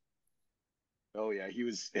vegan. Oh yeah, he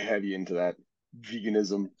was heavy into that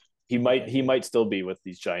veganism. He might still be with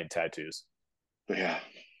these giant tattoos. Yeah.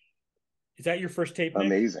 Is that your first tape, Nick?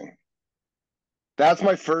 Amazing. That's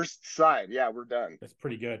my first side. Yeah, we're done. That's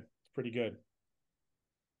pretty good. It's pretty good.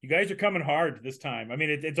 You guys are coming hard this time. I mean,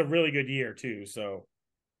 it's a really good year too. So,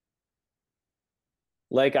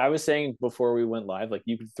 like I was saying before we went live, like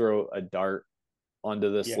you could throw a dart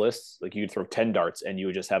onto this list. Like you could throw 10 darts and you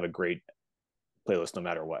would just have a great playlist no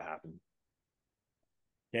matter what happened.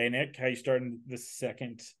 Okay, Nick, how you starting the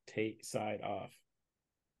second tape side off?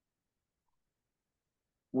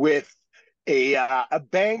 With a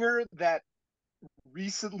banger that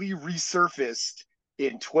recently resurfaced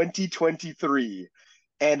in 2023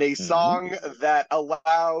 and a song that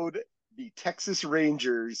allowed the Texas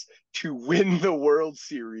Rangers to win the World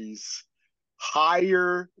Series,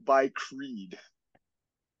 Higher by Creed.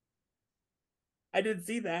 I didn't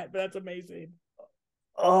see that, but that's amazing.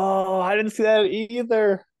 Oh, I didn't see that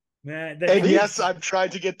either. Man, And yes, I'm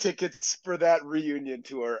trying to get tickets for that reunion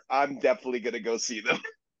tour. I'm definitely going to go see them.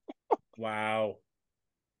 wow.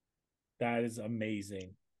 That is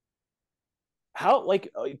amazing. How, like,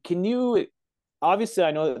 can you, obviously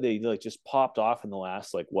I know that they like just popped off in the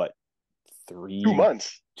last like what, 2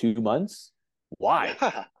 months. 2 months? Why?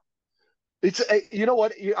 Yeah. It's you know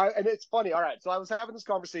what, and it's funny. All right, so I was having this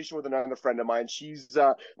conversation with another friend of mine. She's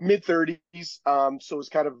mid-30s, so it's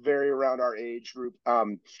kind of very around our age group.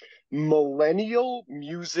 Millennial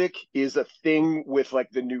music is a thing with like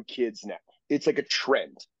the new kids now. It's like a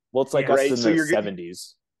trend. Well, it's like Yeah. us Right, in so the you're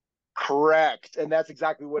 70s. correct, and that's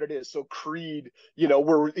exactly what it is. So Creed,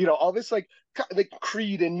 we're all this like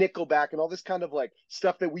Creed and Nickelback and all this kind of like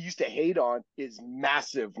stuff that we used to hate on is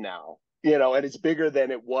massive now. And it's bigger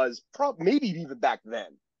than it was maybe even back then.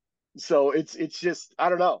 So it's just, I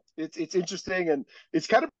don't know. It's interesting, and it's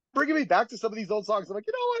kind of bringing me back to some of these old songs. I'm like,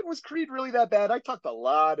 what, was Creed really that bad? I talked a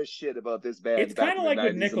lot of shit about this It's band back kind in of the like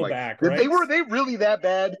with 90s. I'm like, Nickelback, right? they really that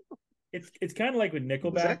bad? It's kind of like with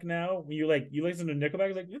Nickelback now. When you listen to Nickelback,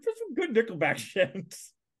 it's like there's some good Nickelback shit.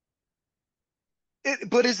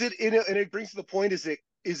 But is it and it brings to the point, is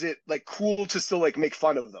it like cool to still like make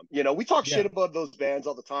fun of them? We talk Yeah. shit about those bands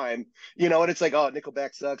all the time, and it's like, oh,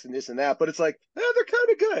 Nickelback sucks and this and that, but it's like, they're kind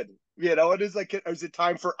of good. It is like, is it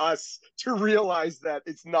time for us to realize that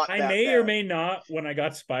it's not I that may bad? or may not, when I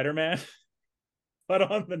got Spider-Man, put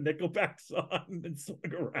on the Nickelback song and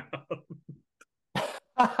swing around.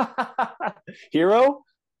 Hero?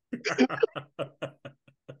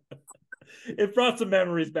 It brought some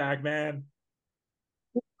memories back, man.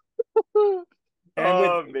 And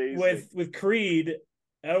Amazing. with Creed, it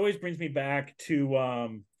always brings me back to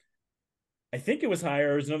I think it was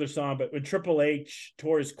Higher, it was another song, but when Triple H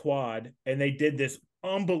tore his quad and they did this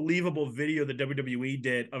unbelievable video that WWE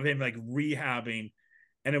did of him like rehabbing,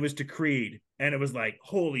 and it was to Creed, and it was like,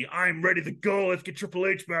 holy, I'm ready to go. Let's get Triple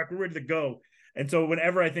H back. We're ready to go. And so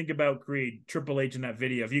whenever I think about Creed, Triple H in that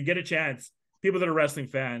video, if you get a chance, people that are wrestling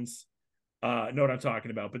fans know what I'm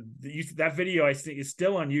talking about. But that video I see is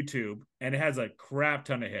still on YouTube, and it has a crap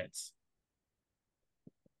ton of hits.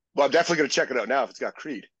 Well, I'm definitely going to check it out now if it's got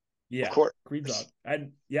Creed. Yeah, of course. Creed's up.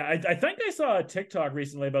 And yeah, I think I saw a TikTok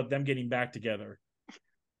recently about them getting back together.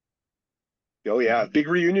 Oh yeah, big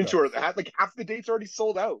reunion tour. Like half the dates already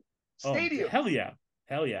sold out. Stadium. Oh,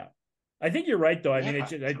 hell yeah. I think you're right though. I mean,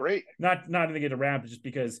 it's great. Not to get around, but just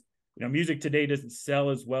because music today doesn't sell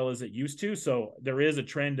as well as it used to. So there is a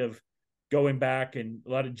trend of going back, and a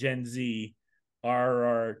lot of Gen Z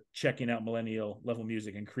are checking out millennial level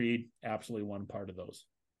music, and Creed absolutely one part of those.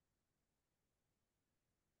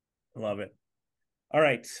 I love it. All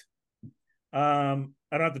right. I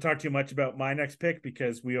don't have to talk too much about my next pick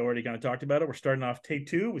because we already kind of talked about it. We're starting off tape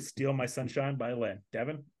 2 with Steal My Sunshine by Len.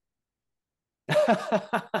 Devin?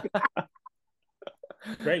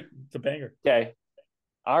 Great. It's a banger. Okay.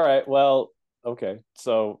 All right. Well, okay.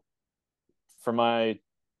 So for my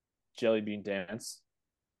jelly bean dance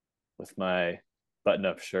with my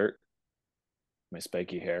button-up shirt, my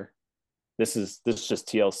spiky hair, this is just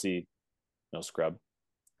TLC, no scrub.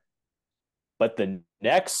 But the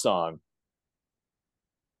next song,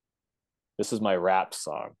 this is my rap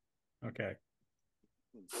song. Okay.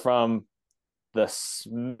 From the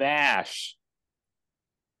smash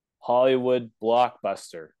Hollywood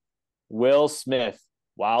blockbuster, Will Smith,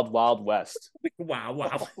 Wild Wild West.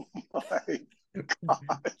 Wow. Oh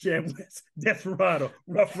Jam West, Desperado,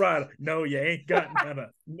 Rough Rider. No, you ain't got none of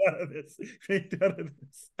this. You ain't none of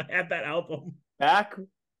this. I had that album. Back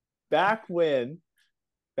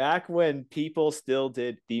when people still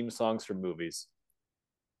did theme songs for movies.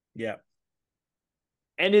 Yeah.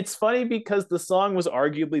 And it's funny because the song was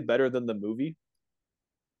arguably better than the movie.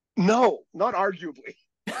 No, not arguably.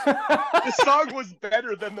 The song was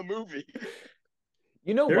better than the movie.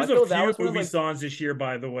 You know There's what? Though? a That was few movie like... songs this year,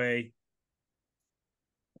 by the way.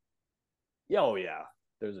 Oh yeah,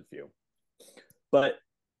 there's a few. But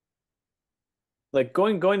like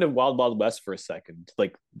going to Wild Wild West for a second,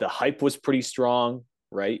 like the hype was pretty strong,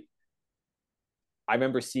 right? I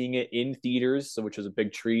remember seeing it in theaters, which was a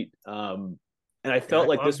big treat. And I felt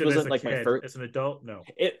like this wasn't like my first. As an adult, no.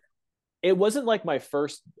 It wasn't like my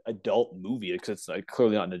first adult movie, because it's like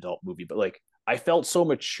clearly not an adult movie, but like I felt so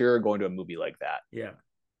mature going to a movie like that. Yeah.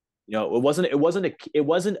 It wasn't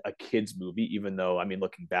a kid's movie, even though, I mean,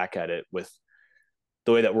 looking back at it with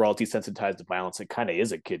the way that we're all desensitized to violence, it kind of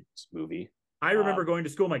is a kid's movie. I remember going to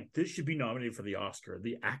school, I'm like, this should be nominated for the Oscar.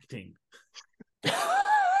 The acting.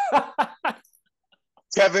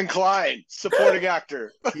 Kevin Kline, supporting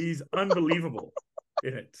actor. He's unbelievable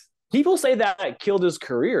in it. People say that killed his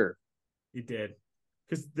career. He did.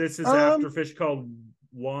 Because this is after Fish Called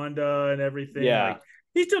Wanda and everything. Yeah. Like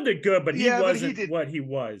he still did good, but he Yeah, but wasn't he did- what he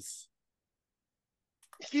was.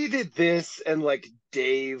 He did this and like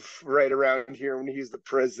Dave right around here when he's the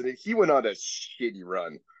president. He went on a shitty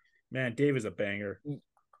run. Man, Dave is a banger.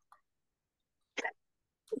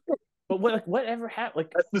 But whatever happened?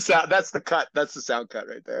 Like That's the sound. That's the cut. That's the sound cut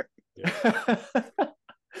right there.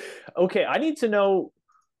 Okay, I need to know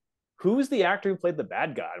who's the actor who played the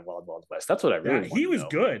bad guy in Wild Wild West. That's what I really want He to was know.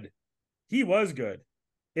 good. He was good.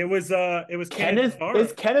 It was Kenneth. Parr.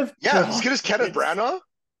 Is Kenneth? Yeah, as good as Kenneth It's- Branagh.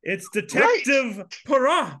 It's Detective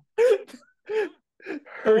Perot.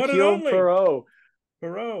 Hercule only. Poirot.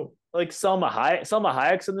 Perot. Like Selma Hayek. Selma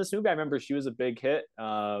Hayek's in this movie. I remember she was a big hit.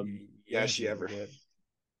 Yeah, she ever. did.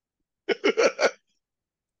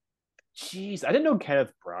 Jeez, I didn't know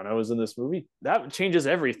Kenneth Branagh was in this movie. That changes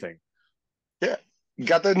everything. Yeah, you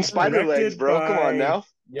got that in spider legs, bro. Come by- on now.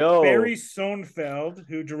 Yo, Barry Sonfeld,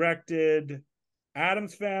 who directed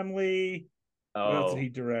Addams Family. What else did he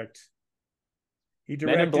direct? He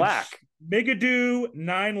directed Men in Black. Migadoo,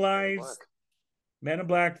 Nine Lives, Men in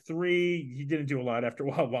Black 3. He didn't do a lot after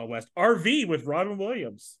Wild Wild West. RV with Robin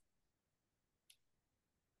Williams.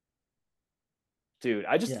 Dude,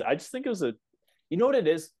 I just think it was a, you know what it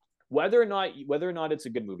is? Whether or not it's a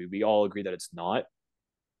good movie, we all agree that it's not.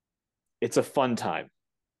 It's a fun time.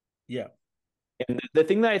 Yeah. And the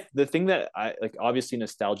thing that I like, obviously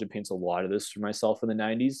nostalgia paints a lot of this for myself in the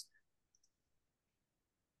 90s.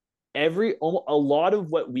 A lot of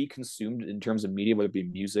what we consumed in terms of media, whether it be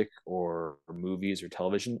music or movies or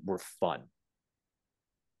television, were fun.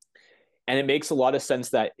 And it makes a lot of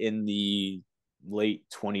sense that in the late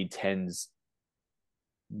 2010s,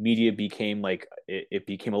 media became like it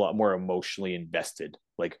became a lot more emotionally invested.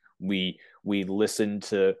 Like we listened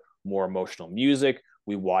to more emotional music.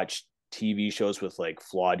 We watched TV shows with like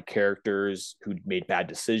flawed characters who made bad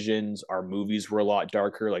decisions. Our movies were a lot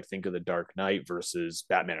darker. Like think of The Dark Knight versus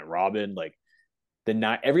Batman and Robin. Like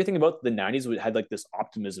everything about the 90s had like this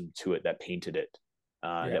optimism to it that painted it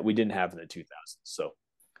that we didn't have in the 2000s. So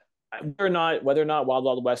whether or not Wild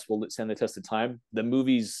Wild West will stand the test of time, the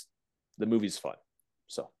movie's fun.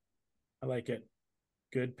 So I like it.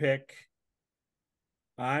 Good pick.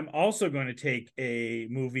 I'm also going to take a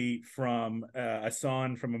movie from a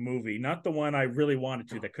song from a movie, not the one I really wanted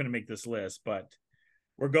to that couldn't make this list, but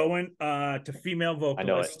we're going to female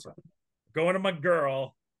vocalist. Going to my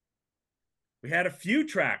girl. We had a few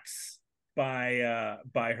tracks by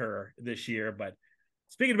her this year, but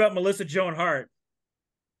speaking about Melissa Joan Hart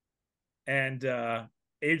and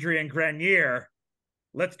Adrienne Grenier,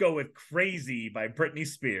 let's go with Crazy by Britney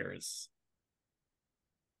Spears.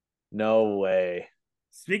 No way.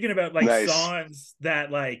 Speaking about like Nice. songs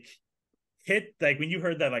that like hit, like when you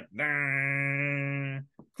heard that like nah,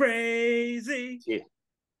 crazy, Yeah.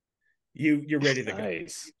 you're ready to go.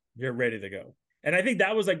 Nice. You're ready to go. And I think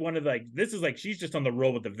that was like one of the, like, this is like she's just on the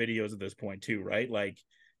roll with the videos at this point too, right? Like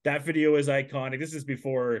that video is iconic. This is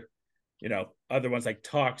before, you know, other ones like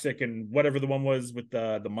Toxic and whatever the one was with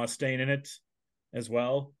the Mustang in it as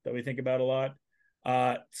well that we think about a lot.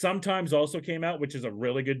 Sometimes also came out, which is a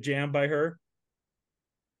really good jam by her.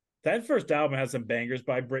 That first album has some bangers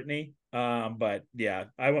by Britney. But yeah,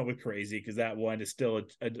 I went with Crazy because that one is still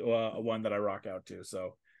a one that I rock out to.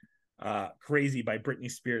 So Crazy by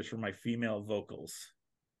Britney Spears for my female vocals.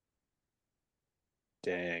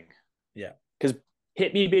 Dang. Yeah. Because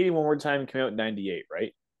Hit Me Baby One More Time came out in 98,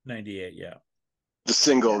 right? 98, yeah. The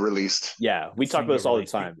single released. Yeah, we talk about this all the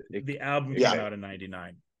time. The album Yeah. came out in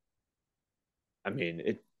 99. I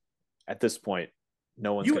mean, at this point,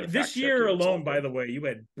 no one's going to this year alone, by the way, you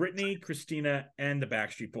had Britney, Christina, and the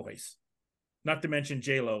Backstreet Boys. Not to mention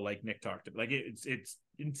J-Lo, like Nick talked about. Like it's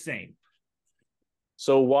insane.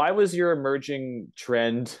 So why was your emerging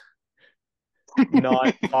trend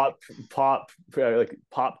not pop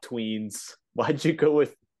tweens? Why'd you go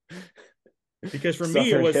with? Because for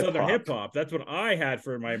me, it was hip-hop? Southern hip hop. That's what I had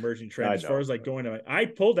for my emerging trend. As far as like going to, I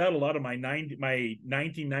pulled out a lot of my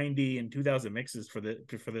 1990 and 2000 mixes for this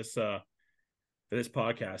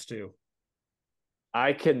podcast too.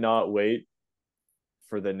 I cannot wait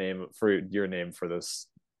for your name for this.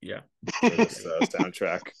 Yeah, for this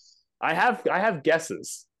soundtrack. I have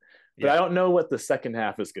guesses, but I don't know what the second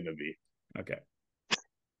half is going to be. Okay.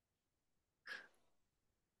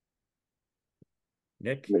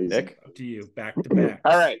 Nick, up to you, back to back.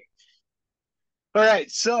 All right.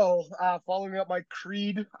 So, following up my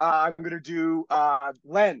creed, I'm gonna do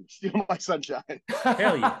Len, Steal My Sunshine.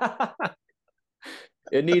 Hell yeah.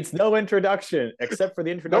 It needs no introduction except for the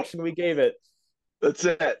introduction we gave it. That's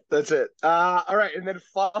it. All right, and then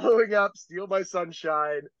following up Steal My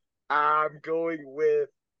Sunshine, I'm going with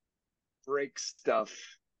break stuff.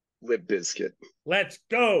 Limp Bizkit. Let's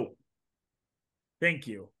go. Thank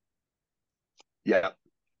you. Yeah,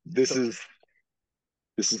 this is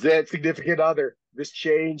it. Significant Other. This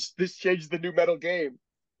changed the new metal game.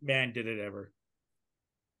 Man, did it ever.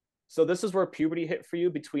 So this is where puberty hit for you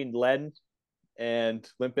between Len and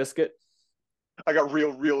Limp Bizkit. I got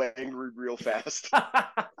real angry real fast.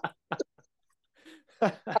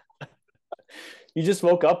 You just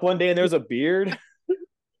woke up one day and there's a beard.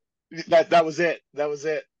 That was it. That was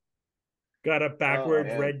it. Got a backwards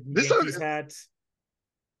red Yankees hat.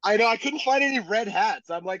 I know. I couldn't find any red hats.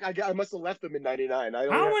 I'm like, I must have left them in '99.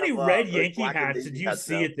 How many red Yankee hats did you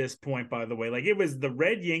see at this point? By the way, like it was the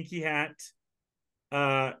red Yankee hat.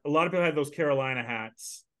 A lot of people had those Carolina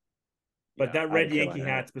hats, but that red Yankee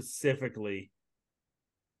hat specifically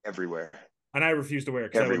everywhere. And I refuse to wear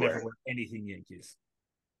it because I would never wear anything Yankees.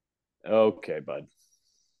 Okay, bud.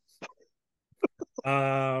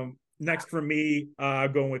 Next for me,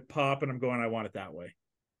 going with pop, and I'm going I Want It That Way.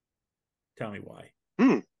 Tell me why.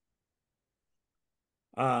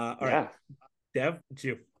 All right. Dev, it's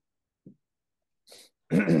you.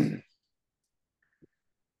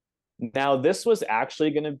 Now, this was actually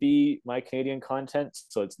going to be my Canadian content,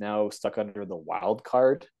 so it's now stuck under the wild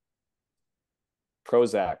card.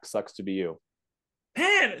 Prozac, Sucks to Be You.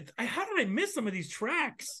 Man, how did I miss some of these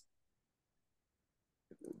tracks?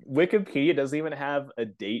 Wikipedia doesn't even have a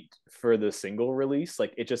date for the single release.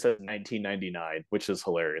 Like, it just says 1999, which is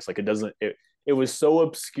hilarious. Like, it was so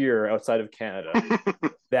obscure outside of Canada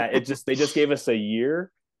that they just gave us a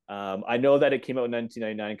year. I know that it came out in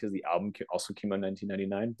 1999 because the album also came out in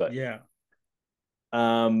 1999, but yeah.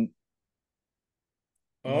 I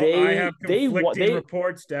have conflicting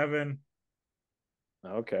reports, Devin.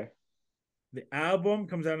 Okay. The album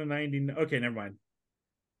comes out in 99. Okay, never mind.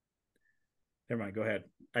 Go ahead.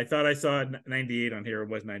 I thought I saw 98 on here. It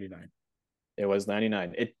was 99. It was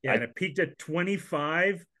 99. And it peaked at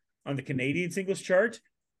 25 on the Canadian singles chart.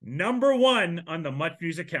 #1 on the Much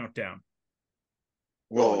Music Countdown.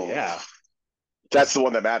 Well, yeah. That's the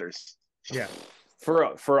one that matters. Yeah.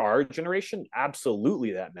 For our generation,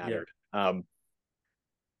 absolutely that mattered. Yeah.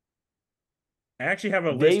 I actually have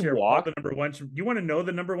a list here of all the #1s. Do you want to know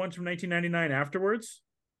the #1s from 1999 afterwards?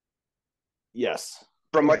 Yes.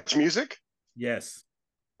 From Much Music? Yes.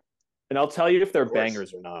 And I'll tell you if they're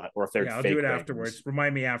bangers or not, or if they're I'll fake do it bangers. afterwards.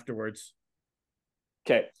 Remind me afterwards.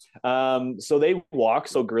 Okay. So They Walk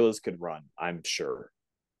so Gorillas Could Run, I'm sure.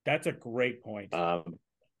 That's a great point.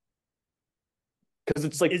 Because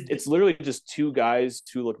it's like it's literally just two guys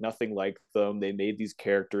who look nothing like them. They made these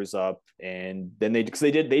characters up, and then they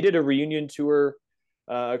did a reunion tour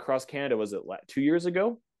across Canada. Was it 2 years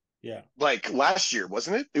ago? Yeah, like last year,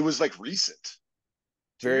 wasn't it? It was like recent.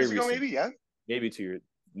 Very years ago, recent. maybe. Yeah, maybe 2 years.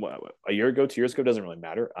 A year ago, 2 years ago, doesn't really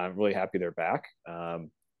matter. I'm really happy they're back. I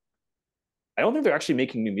don't think they're actually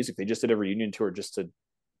making new music. They just did a reunion tour just to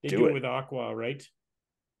do it with Aqua, right?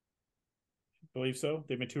 I believe so.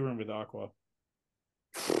 They've been touring with Aqua.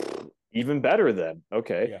 Even better then.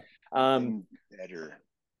 Okay. Yeah. Better.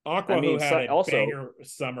 Aqua, who had a banger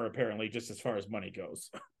summer, apparently, just as far as money goes.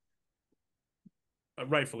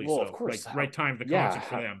 Rightfully so. Of course. Like, right time for the concert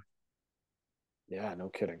for them. Yeah, no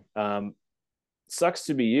kidding. Sucks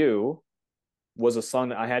to Be You was a song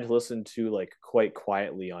that I had to listen to like quite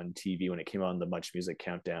quietly on TV when it came on the Much Music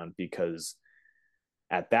Countdown, because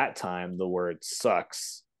at that time the word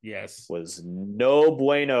sucks was no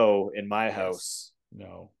bueno in my house.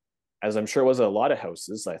 No. As I'm sure it was a lot of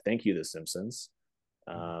houses. I thank you, The Simpsons.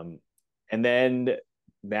 And then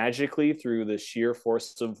magically, through the sheer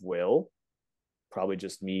force of will, probably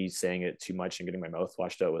just me saying it too much and getting my mouth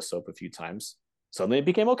washed out with soap a few times, suddenly it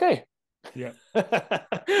became okay. Yeah.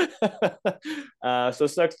 So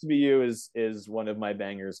Sucks to Be You is one of my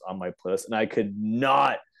bangers on my playlist, and I could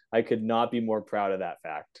not be more proud of that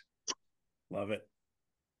fact. Love it.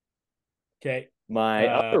 Okay. My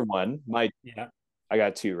other one, I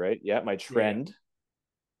got two, right? Yeah, my trend. Yeah.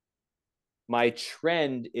 My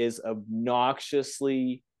trend is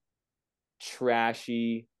obnoxiously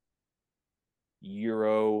trashy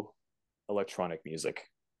Euro electronic music.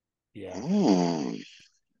 Yeah.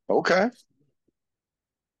 Okay.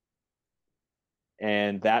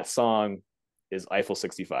 And that song is Eiffel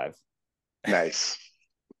 65. Nice.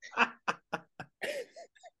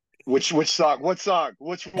 Which song? What song?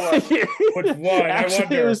 Which one? Which one?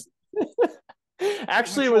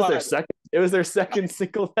 Actually, it was their second. It was their second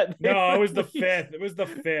single that they it was the fifth. It was the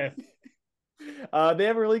fifth. They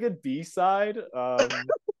have a really good B-side.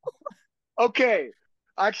 Okay.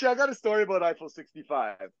 Actually, I got a story about Eiffel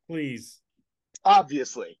 65. Please.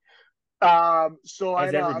 Obviously. So As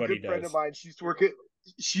I know a everybody good friend does. of mine. She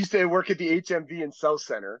she used to work at the HMV in South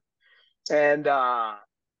Center, and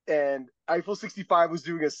Eiffel 65 was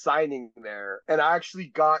doing a signing there, and I actually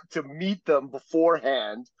got to meet them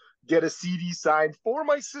beforehand, get a CD signed for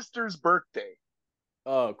my sister's birthday.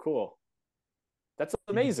 Oh, cool. That's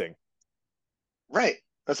amazing. Right.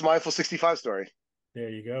 That's my Eiffel 65 story. There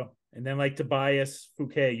you go. And then like Tobias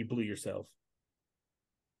Fouquet, you blew yourself.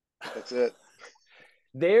 That's it.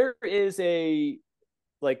 There is a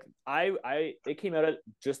like it came out at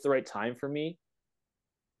just the right time for me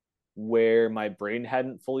where my brain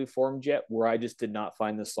hadn't fully formed yet, where I just did not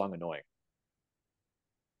find this song annoying.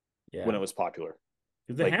 Yeah. When it was popular.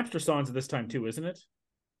 The hamster song's at this time too, isn't it?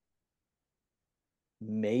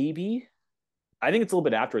 Maybe. I think it's a little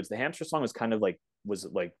bit afterwards. The hamster song was kind of like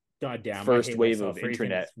God damn, first wave of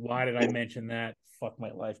internet. Why did I mention that? Fuck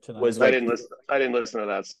my life tonight. Was I didn't listen to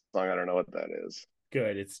that song. I don't know what that is.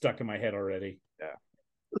 Good. It's stuck in my head already. Yeah.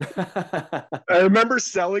 I remember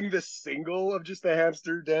selling this single of just the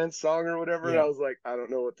hamster dance song or whatever, and Yeah. I was like, I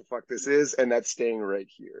don't know what the fuck this is, and that's staying right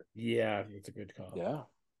here. Yeah, it's a good call. Yeah.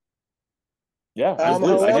 Yeah.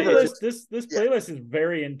 This playlist is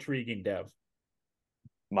very intriguing, Dev.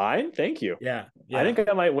 Mine? Thank you. Yeah. I think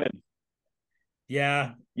I might win.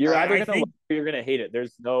 Yeah. You're either going to love it or you're going to hate it.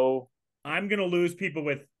 There's no... I'm going to lose people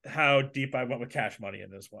with how deep I went with Cash Money in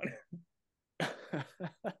this one.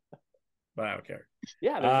 But I don't care.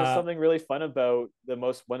 Yeah, there's just something really fun about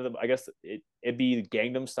one of them. I guess it'd be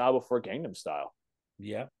Gangnam Style before Gangnam Style.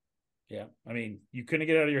 Yeah. Yeah. I mean, you couldn't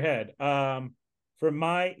get it out of your head. For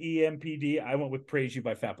my EMPD, I went with Praise You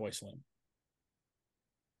by Fatboy Slim.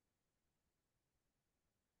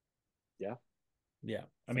 Yeah. Yeah.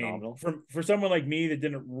 I Phenomenal. mean, for someone like me that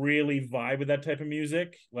didn't really vibe with that type of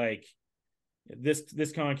music, like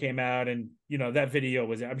this con came out, and that video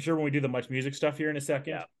was, I'm sure when we do the Much Music stuff here in a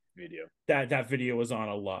second, video that video was on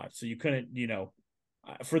a lot. So you couldn't,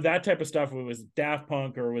 for that type of stuff, if it was Daft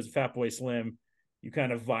Punk or it was Fatboy Slim, you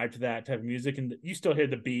kind of vibe to that type of music, and you still hear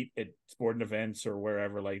the beat at sporting events or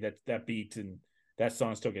wherever, like that beat, and that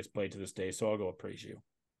song still gets played to this day. So I'll go with Praise You.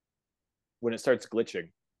 When it starts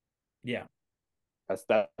glitching. Yeah. That's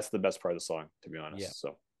the best part of the song, to be honest. Yeah.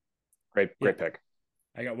 So great pick.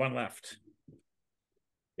 I got one left.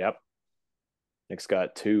 Yep. Nick's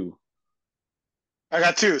got two. I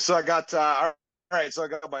got two. So I got all right. So I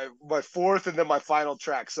got my fourth and then my final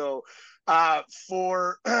track. So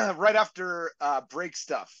for right after Break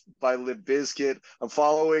Stuff by Limp Bizkit, I'm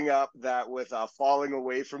following up that with Falling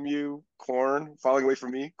Away From You, Korn. Falling Away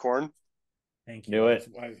From Me, Korn. Thank you. Knew it.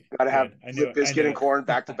 Gotta have Limp Bizkit and Korn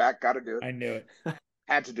back to back. Gotta do it. I knew it.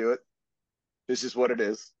 Had to do it. This is what it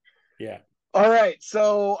is. Yeah. All right,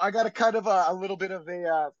 so I got a kind of a little bit of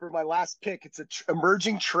for my last pick. It's a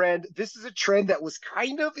emerging trend. This is a trend that was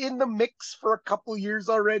kind of in the mix for a couple years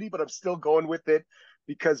already, but I'm still going with it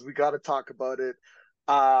because we got to talk about it.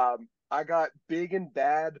 I got Big and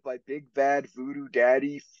Bad by Big Bad Voodoo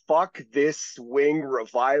Daddy. Fuck this swing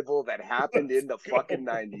revival that happened in the fucking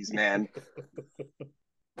 90s, man.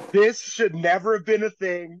 This should never have been a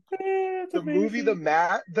thing. The movie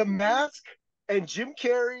The Mask and Jim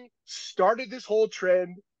Carrey started this whole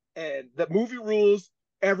trend, and the movie rules.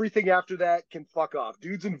 Everything after that can fuck off.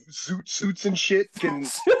 Dudes in suits and shit can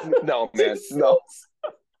no, man, no.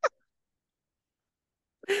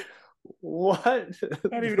 What? I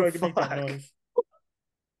don't even know I can make that noise.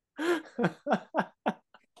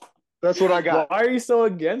 That's what I got. Why are you so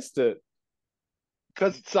against it?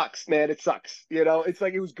 Because it sucks, man. It sucks. It's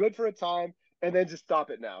like it was good for a time, and then just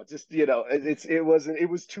stop it now. Just it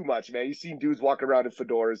was too much, man. You seen dudes walking around in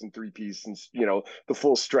fedoras and three-piece and the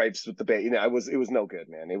full stripes with the bait. It was no good,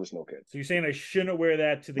 man. It was no good. So you're saying I shouldn't wear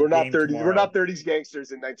that to the We're not game 30. tomorrow? We're not 30s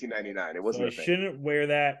gangsters in 1999. It wasn't. So I shouldn't wear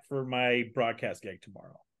that for my broadcast gig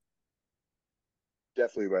tomorrow.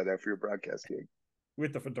 Definitely wear that for your broadcast gig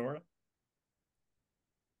With the fedora.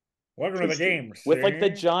 Welcome to the game. With like the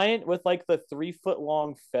giant, with like the 3-foot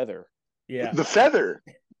long feather. Yeah. The feather.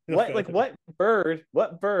 What bird?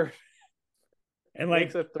 What bird? And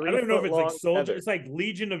like, I don't even know if it's like soldier. Feather. It's like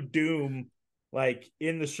Legion of Doom, like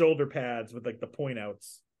in the shoulder pads with like the point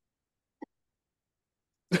outs.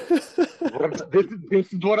 This is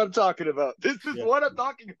what I'm talking about. This is what I'm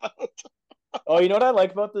talking about. Oh, you know what I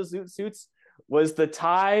like about the zoot suits was the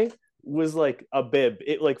tie was like a bib.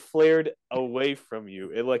 It like flared away from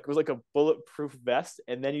you. It like was like a bulletproof vest,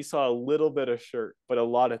 and then you saw a little bit of shirt, but a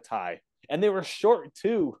lot of tie. And they were short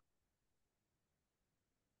too.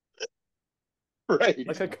 Right.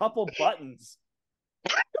 Like a couple buttons.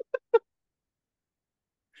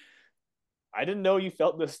 I didn't know you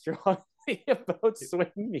felt this strongly about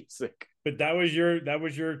swing music. But you're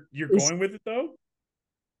going with it though?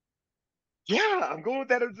 Yeah, I'm going with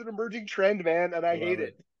that as an emerging trend, man, and I I love hate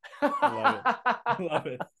it. it. I love it. I love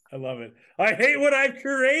it. I love it. I hate what I've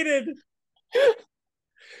created.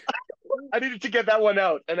 I needed to get that one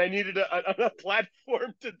out, and I needed a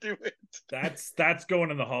platform to do it. That's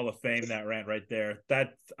going in the Hall of Fame. That rant right there.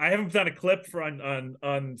 That I haven't done a clip for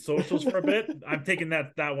on socials for a bit. I'm taking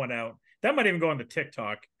that one out. That might even go on the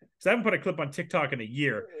TikTok because I haven't put a clip on TikTok in a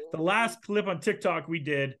year. The last clip on TikTok we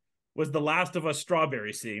did was the Last of Us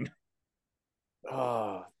strawberry scene.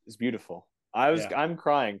 Oh, it's beautiful. Yeah. I'm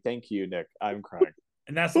crying. Thank you, Nick. I'm crying.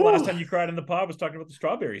 And that's the last time you cried in the pod was talking about the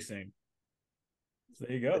strawberry scene. So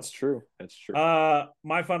there you go. It's true. It's true.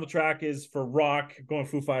 My final track is for rock, going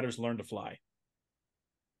Foo Fighters, Learn to Fly.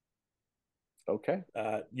 Okay.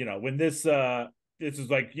 When this is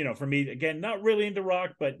like, for me, again, not really into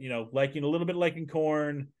rock, but liking a little bit liking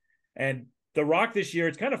Korn. And the rock this year,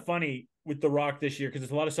 it's kind of funny with the rock this year because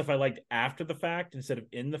there's a lot of stuff I liked after the fact instead of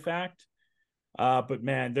in the fact. But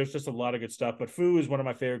man, there's just a lot of good stuff. But Foo is one of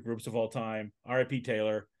my favorite groups of all time. R.I.P.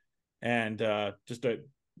 Taylor, and just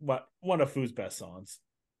one of Foo's best songs.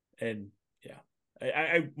 And yeah,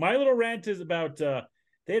 I my little rant is about they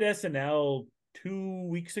had SNL 2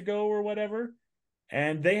 weeks ago or whatever,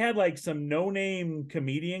 and they had like some no-name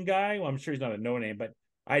comedian guy. Well, I'm sure he's not a no-name, but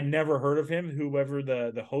I'd never heard of him, whoever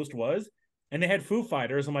the host was. And they had Foo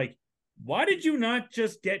Fighters. I'm like, why did you not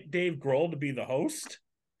just get Dave Grohl to be the host?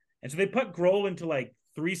 And so they put Grohl into like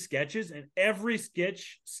 3 sketches, and every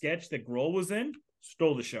sketch that Grohl was in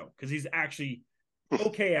stole the show because he's actually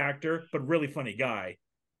okay actor, but really funny guy.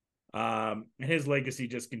 And his legacy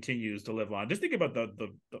just continues to live on. Just think about the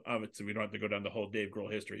so we don't have to go down the whole Dave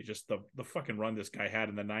Grohl history. Just the fucking run this guy had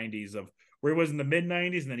in the 90s of where he was in the mid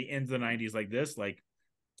 90s, and then he ends the 90s like this, like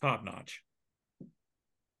top notch.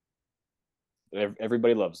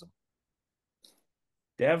 Everybody loves him.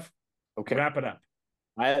 Dev, Okay. wrap it up.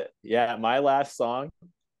 My last song.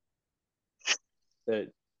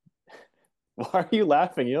 That. Why are you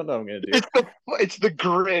laughing? You don't know what I'm gonna do. It's the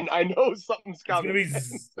grin. I know something's coming.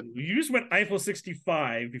 It's gonna be. You just went Eiffel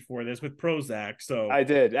 65 before this with Prozac, so I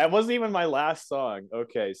did. That wasn't even my last song.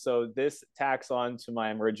 Okay, so this tacks on to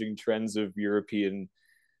my emerging trends of European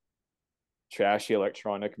trashy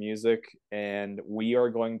electronic music, and we are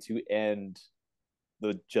going to end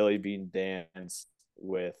the Jelly Bean Dance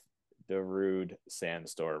with the Rude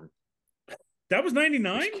Sandstorm. that was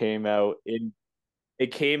 99. Which came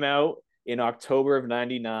out in October of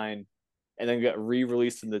 99 and then got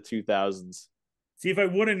re-released in the 2000s. See, if I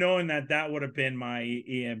would have known that would have been my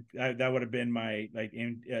that would have been my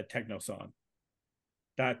techno song.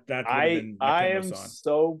 That would have been my I techno am song.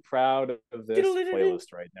 So proud of this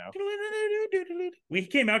playlist right now. We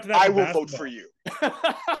came out to that. I will vote for you.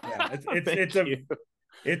 Yeah,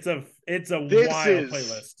 it's a wild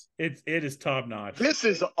playlist. It is top notch. This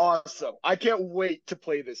is awesome. I can't wait to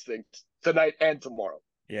play this thing tonight and tomorrow.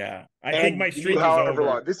 Yeah, I think my streak is however over.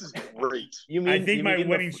 Long. This is great. I think my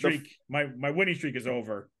winning streak, my winning streak is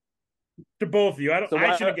over. To both of you,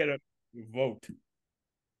 I shouldn't get a vote.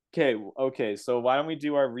 Okay. So why don't we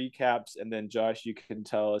do our recaps, and then Josh, you can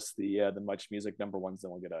tell us the Much Music number ones,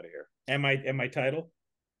 then we'll get out of here. And my title.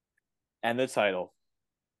 And the title.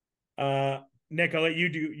 Nick, I'll let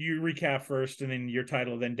you recap first, and then your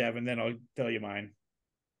title, then Devin, then I'll tell you mine.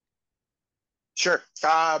 Sure.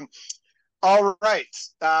 All right.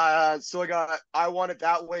 So I got I Want It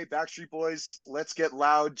That Way, Backstreet Boys, Let's Get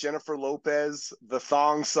Loud, Jennifer Lopez, The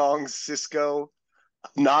Thong Song, Cisco,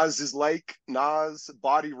 Nas Is Like, Nas,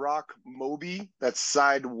 Body Rock, Moby. That's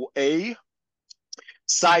side A.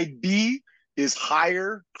 Side B is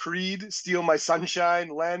Higher, Creed, Steal My Sunshine,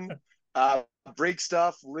 Len, Break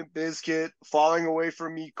Stuff, Limp Bizkit, Falling Away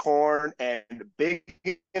From Me, Korn, and Big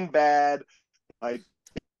and Bad by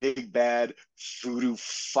Big Bad Voodoo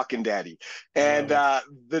Fucking Daddy. And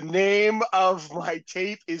the name of my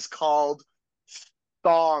tape is called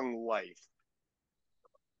Thong Life.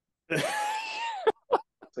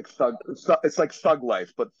 It's like Thug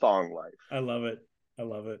Life, but Thong Life. I love it.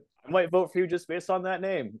 I might vote for you just based on that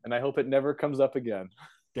name, and I hope it never comes up again.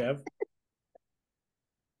 Dev?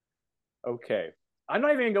 Okay. I'm not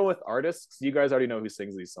even going to go with artists, because you guys already know who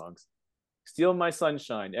sings these songs. Steal My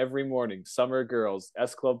Sunshine, Every Morning, Summer Girls,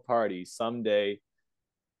 S Club Party, Someday,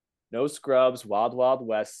 No Scrubs, Wild Wild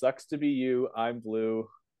West, Sucks to Be You, I'm Blue,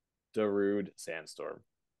 Darude, Sandstorm.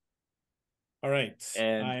 All right.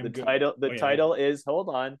 And the title is, hold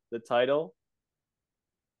on, the title,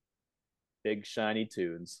 Big Shiny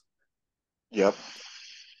Tunes. Yep.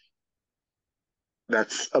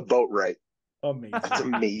 That's about right. Amazing. That's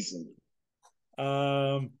amazing.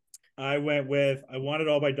 I went with I Want It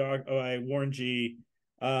All by Warren G.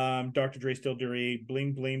 Dr. Dre Still Dre,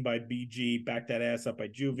 Bling Bling by BG, Back That Ass Up by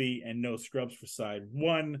Juvie, and No Scrubs for side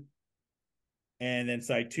 1. And then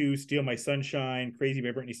side 2, Steal My Sunshine, Crazy by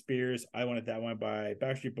Britney Spears, I Want It That One by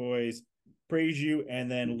Backstreet Boys, Praise You, and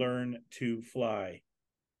then Learn to Fly.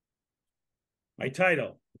 My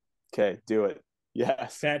title. Okay, do it.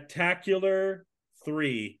 Yes. Spectacular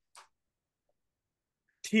 3.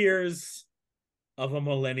 Tears of a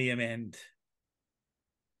Millennium End.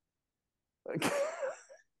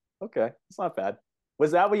 Okay, it's not bad.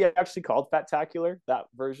 Was that what you actually called Fat-tacular, that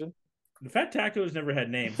version? The Fat-taculars never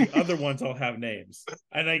had names. The other ones all have names.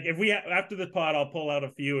 And like, if we after the pod, I'll pull out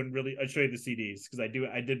a few and really I'll show you the CDs because I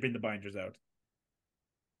did bring the binders out.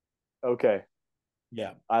 Okay.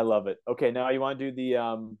 Yeah, I love it. Okay, now you want to do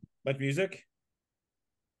the Much music.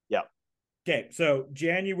 Yeah. Okay, so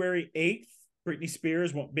January 8th, Britney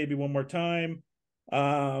Spears, Baby One More Time.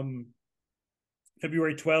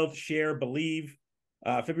 February 12th, Cher, Believe.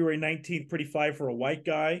 February 19th, Pretty Fly for a White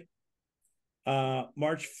Guy.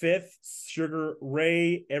 March 5th, Sugar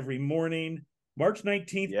Ray, Every Morning. March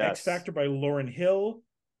 19th, Yes. X Factor by Lauryn Hill.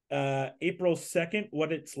 April 2nd,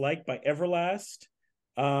 What It's Like by Everlast.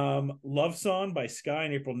 Love Song by Sky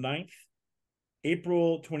on April 9th.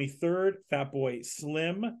 April 23rd, Fatboy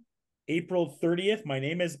Slim. April 30th, My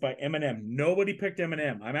Name Is by Eminem. Nobody picked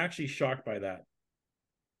Eminem. I'm actually shocked by that.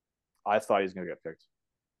 I thought he was going to get picked.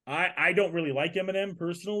 I don't really like Eminem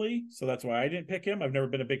personally, so that's why I didn't pick him. I've never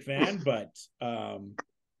been a big fan, but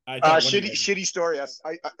I thought shitty story.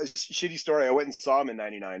 Shitty story. I went and saw him in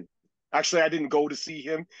 '99. Actually, I didn't go to see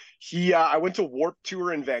him. I went to Warp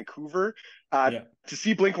Tour in Vancouver to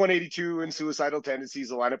see Blink-182 and Suicidal Tendencies.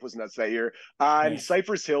 The lineup was nuts that year. And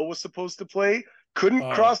Cypress Hill was supposed to play.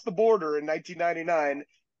 Couldn't cross the border in 1999.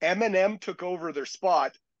 Eminem took over their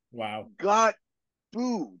spot. Wow. Got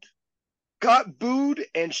booed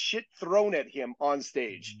and shit thrown at him on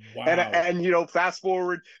stage. Wow. And you know, fast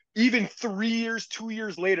forward even 2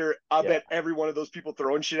 years later, I bet every one of those people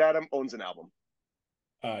throwing shit at him owns an album.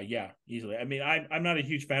 Yeah, easily. I mean, I'm not a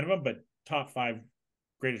huge fan of him, but top 5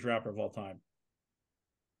 greatest rapper of all time.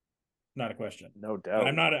 Not a question. No doubt.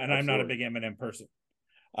 I'm not a big Eminem person.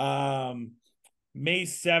 May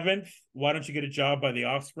 7th, Why Don't You Get a Job by The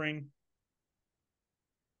Offspring.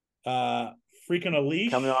 Freaking a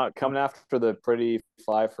Leash. Coming after the Pretty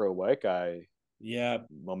Fly for a White Guy. Yeah.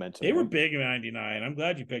 Momentum. They were big in 99. I'm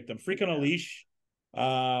glad you picked them. Freaking a Leash.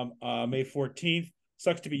 May 14th.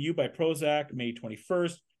 Sucks to Be You by Prozac. May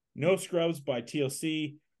 21st. No Scrubs by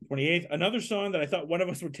TLC. 28th. Another song that I thought one of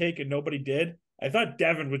us would take and nobody did. I thought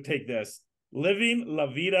Devin would take this. Living La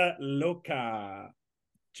Vida Loca.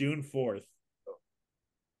 June 4th.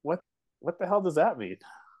 What the hell does that mean?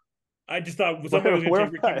 I just thought someone was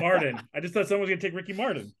going to take Ricky Martin. I just thought someone was going to take Ricky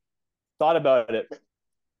Martin. Thought about it.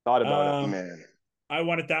 Man. I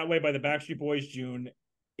Want It That Way by the Backstreet Boys, June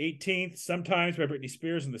 18th. Sometimes by Britney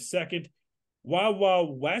Spears on the 2nd. Wild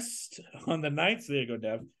Wild West on the 9th. So there you go,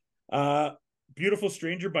 Dev. Beautiful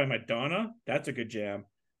Stranger by Madonna. That's a good jam.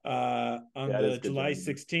 On the July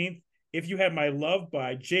 16th. If You Had My Love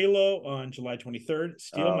by J-Lo on July 23rd.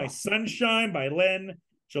 Steal My Sunshine by Len,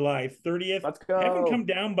 July 30th. Let's go. Haven't Come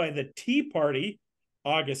Down by The Tea Party,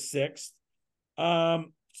 August 6th.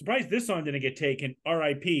 Surprised this song didn't get taken.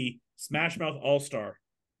 R.I.P. Smash Mouth All-Star.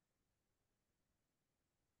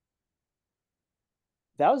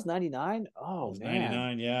 That was 99? Oh,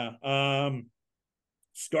 man. 99, yeah.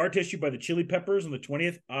 Scar Tissue by the Chili Peppers on the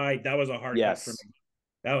 20th. That was a hard cut for me.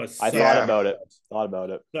 That was I thought about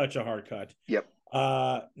it. Such a hard cut. Yep.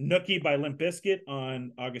 Nookie by Limp Bizkit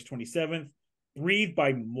on August 27th. Breathe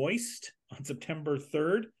by Moist on September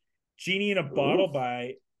 3rd. Genie in a Bottle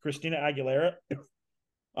by Christina Aguilera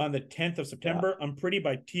on the 10th of September. I'm Pretty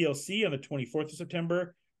by TLC on the 24th of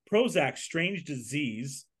September. Prozac, Strange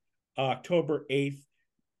Disease, October 8th.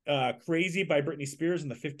 Crazy by Britney Spears on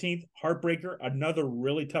the 15th. Heartbreaker, another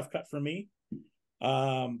really tough cut for me.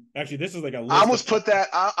 Actually, this is like a list. I almost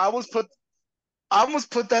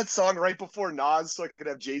put that song right before Nas so I could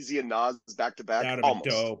have Jay-Z and Nas back to back. That would be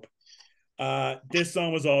dope. This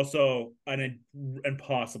song was also an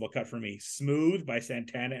impossible cut for me. Smooth by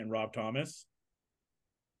Santana and Rob Thomas.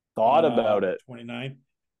 Thought about it. 29th.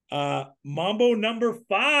 Mambo number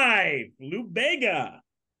 5, Lou Bega.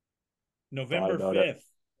 November 5th.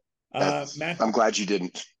 I'm glad you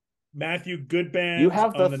didn't. Matthew Goodband. You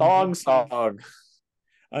have the thong song.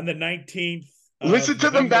 On the 19th. Listen to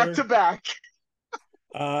them back to back.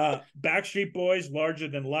 Backstreet Boys, Larger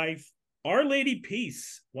Than Life. Our Lady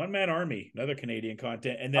Peace, One Man Army, another Canadian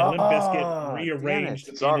content. And then Limp Bizkit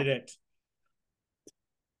rearranged ended it.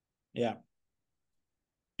 Yeah.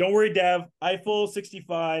 Don't worry, Dev. Eiffel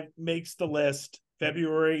 65 makes the list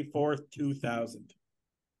February 4th, 2000.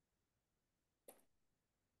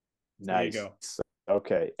 Nice. There you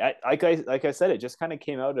Okay. Like I said, it just kind of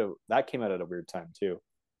came out at a weird time too.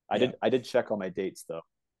 I did check all my dates though.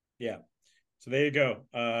 Yeah. So there you go.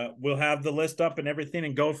 We'll have the list up and everything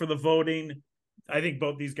and go for the voting. I think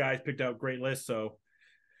both these guys picked out great lists, so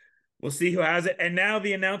we'll see who has it. And now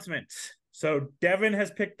the announcement. So Devin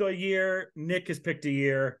has picked a year. Nick has picked a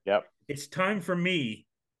year. Yep. It's time for me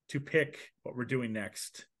to pick what we're doing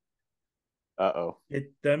next. Uh-oh.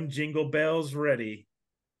 Get them jingle bells ready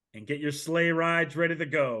and get your sleigh rides ready to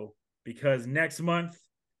go, because next month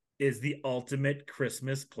is the ultimate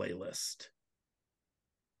Christmas playlist.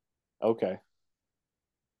 Okay.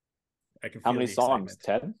 I can feel How many the songs?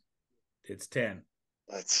 excitement. 10? It's 10.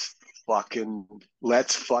 Let's fucking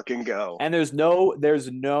go. And there's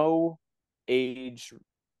no age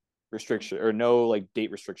restriction or no like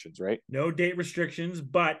date restrictions, right? No date restrictions,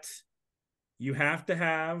 but you have to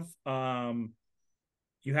have at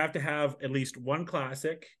least one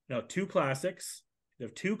classic. No, two classics. You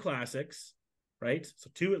have two classics, right?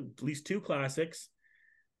 So at least two classics,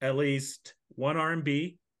 at least one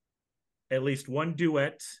R&B, at least one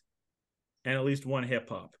duet, and at least one hip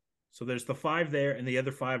hop. So there's the 5 there, and the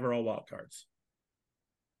other 5 are all wild cards.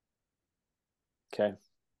 Okay.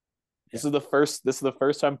 This is the first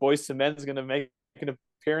time Boyz II Men is going to make an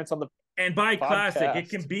appearance on the And by podcast. classic, it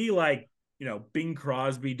can be like, Bing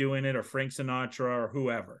Crosby doing it or Frank Sinatra or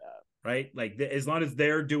whoever, right? Like as long as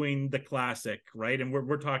they're doing the classic, right? And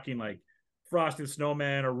we're talking like Frosty the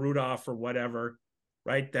Snowman or Rudolph or whatever,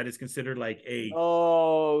 right? That is considered like a.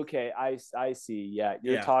 Oh, okay. I see. Yeah,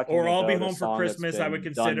 you're talking. Or I'll Be about Home for Christmas. I would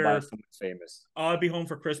consider done by someone famous. I'll Be Home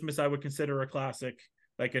for Christmas. I would consider a classic,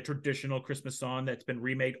 like a traditional Christmas song that's been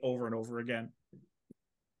remade over and over again.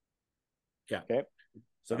 Yeah. Okay.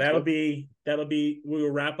 So that'll be we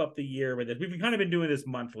will wrap up the year with it. We've kind of been doing this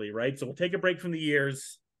monthly, right? So we'll take a break from the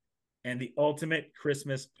years and the ultimate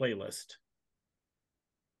Christmas playlist.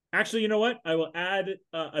 Actually, you know what? I will add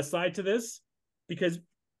a side to this, because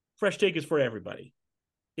Fresh Take is for everybody.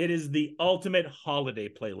 It is the ultimate holiday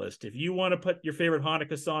playlist. If you want to put your favorite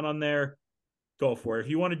Hanukkah song on there, go for it.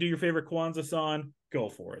 If you want to do your favorite Kwanzaa song, go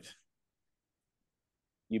for it.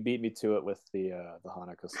 You beat me to it with the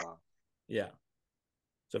Hanukkah song. Yeah.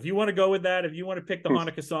 So if you want to go with that, if you want to pick the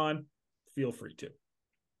Hanukkah song, feel free to.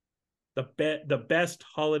 The best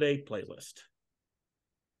holiday playlist.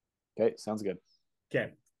 Okay, sounds good.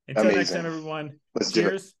 Okay. Until next time, everyone.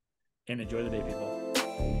 Cheers and enjoy the day, people.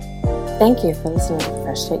 Thank you for listening to the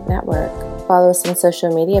Fresh Take Network. Follow us on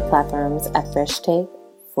social media platforms at Fresh Take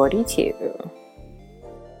 42.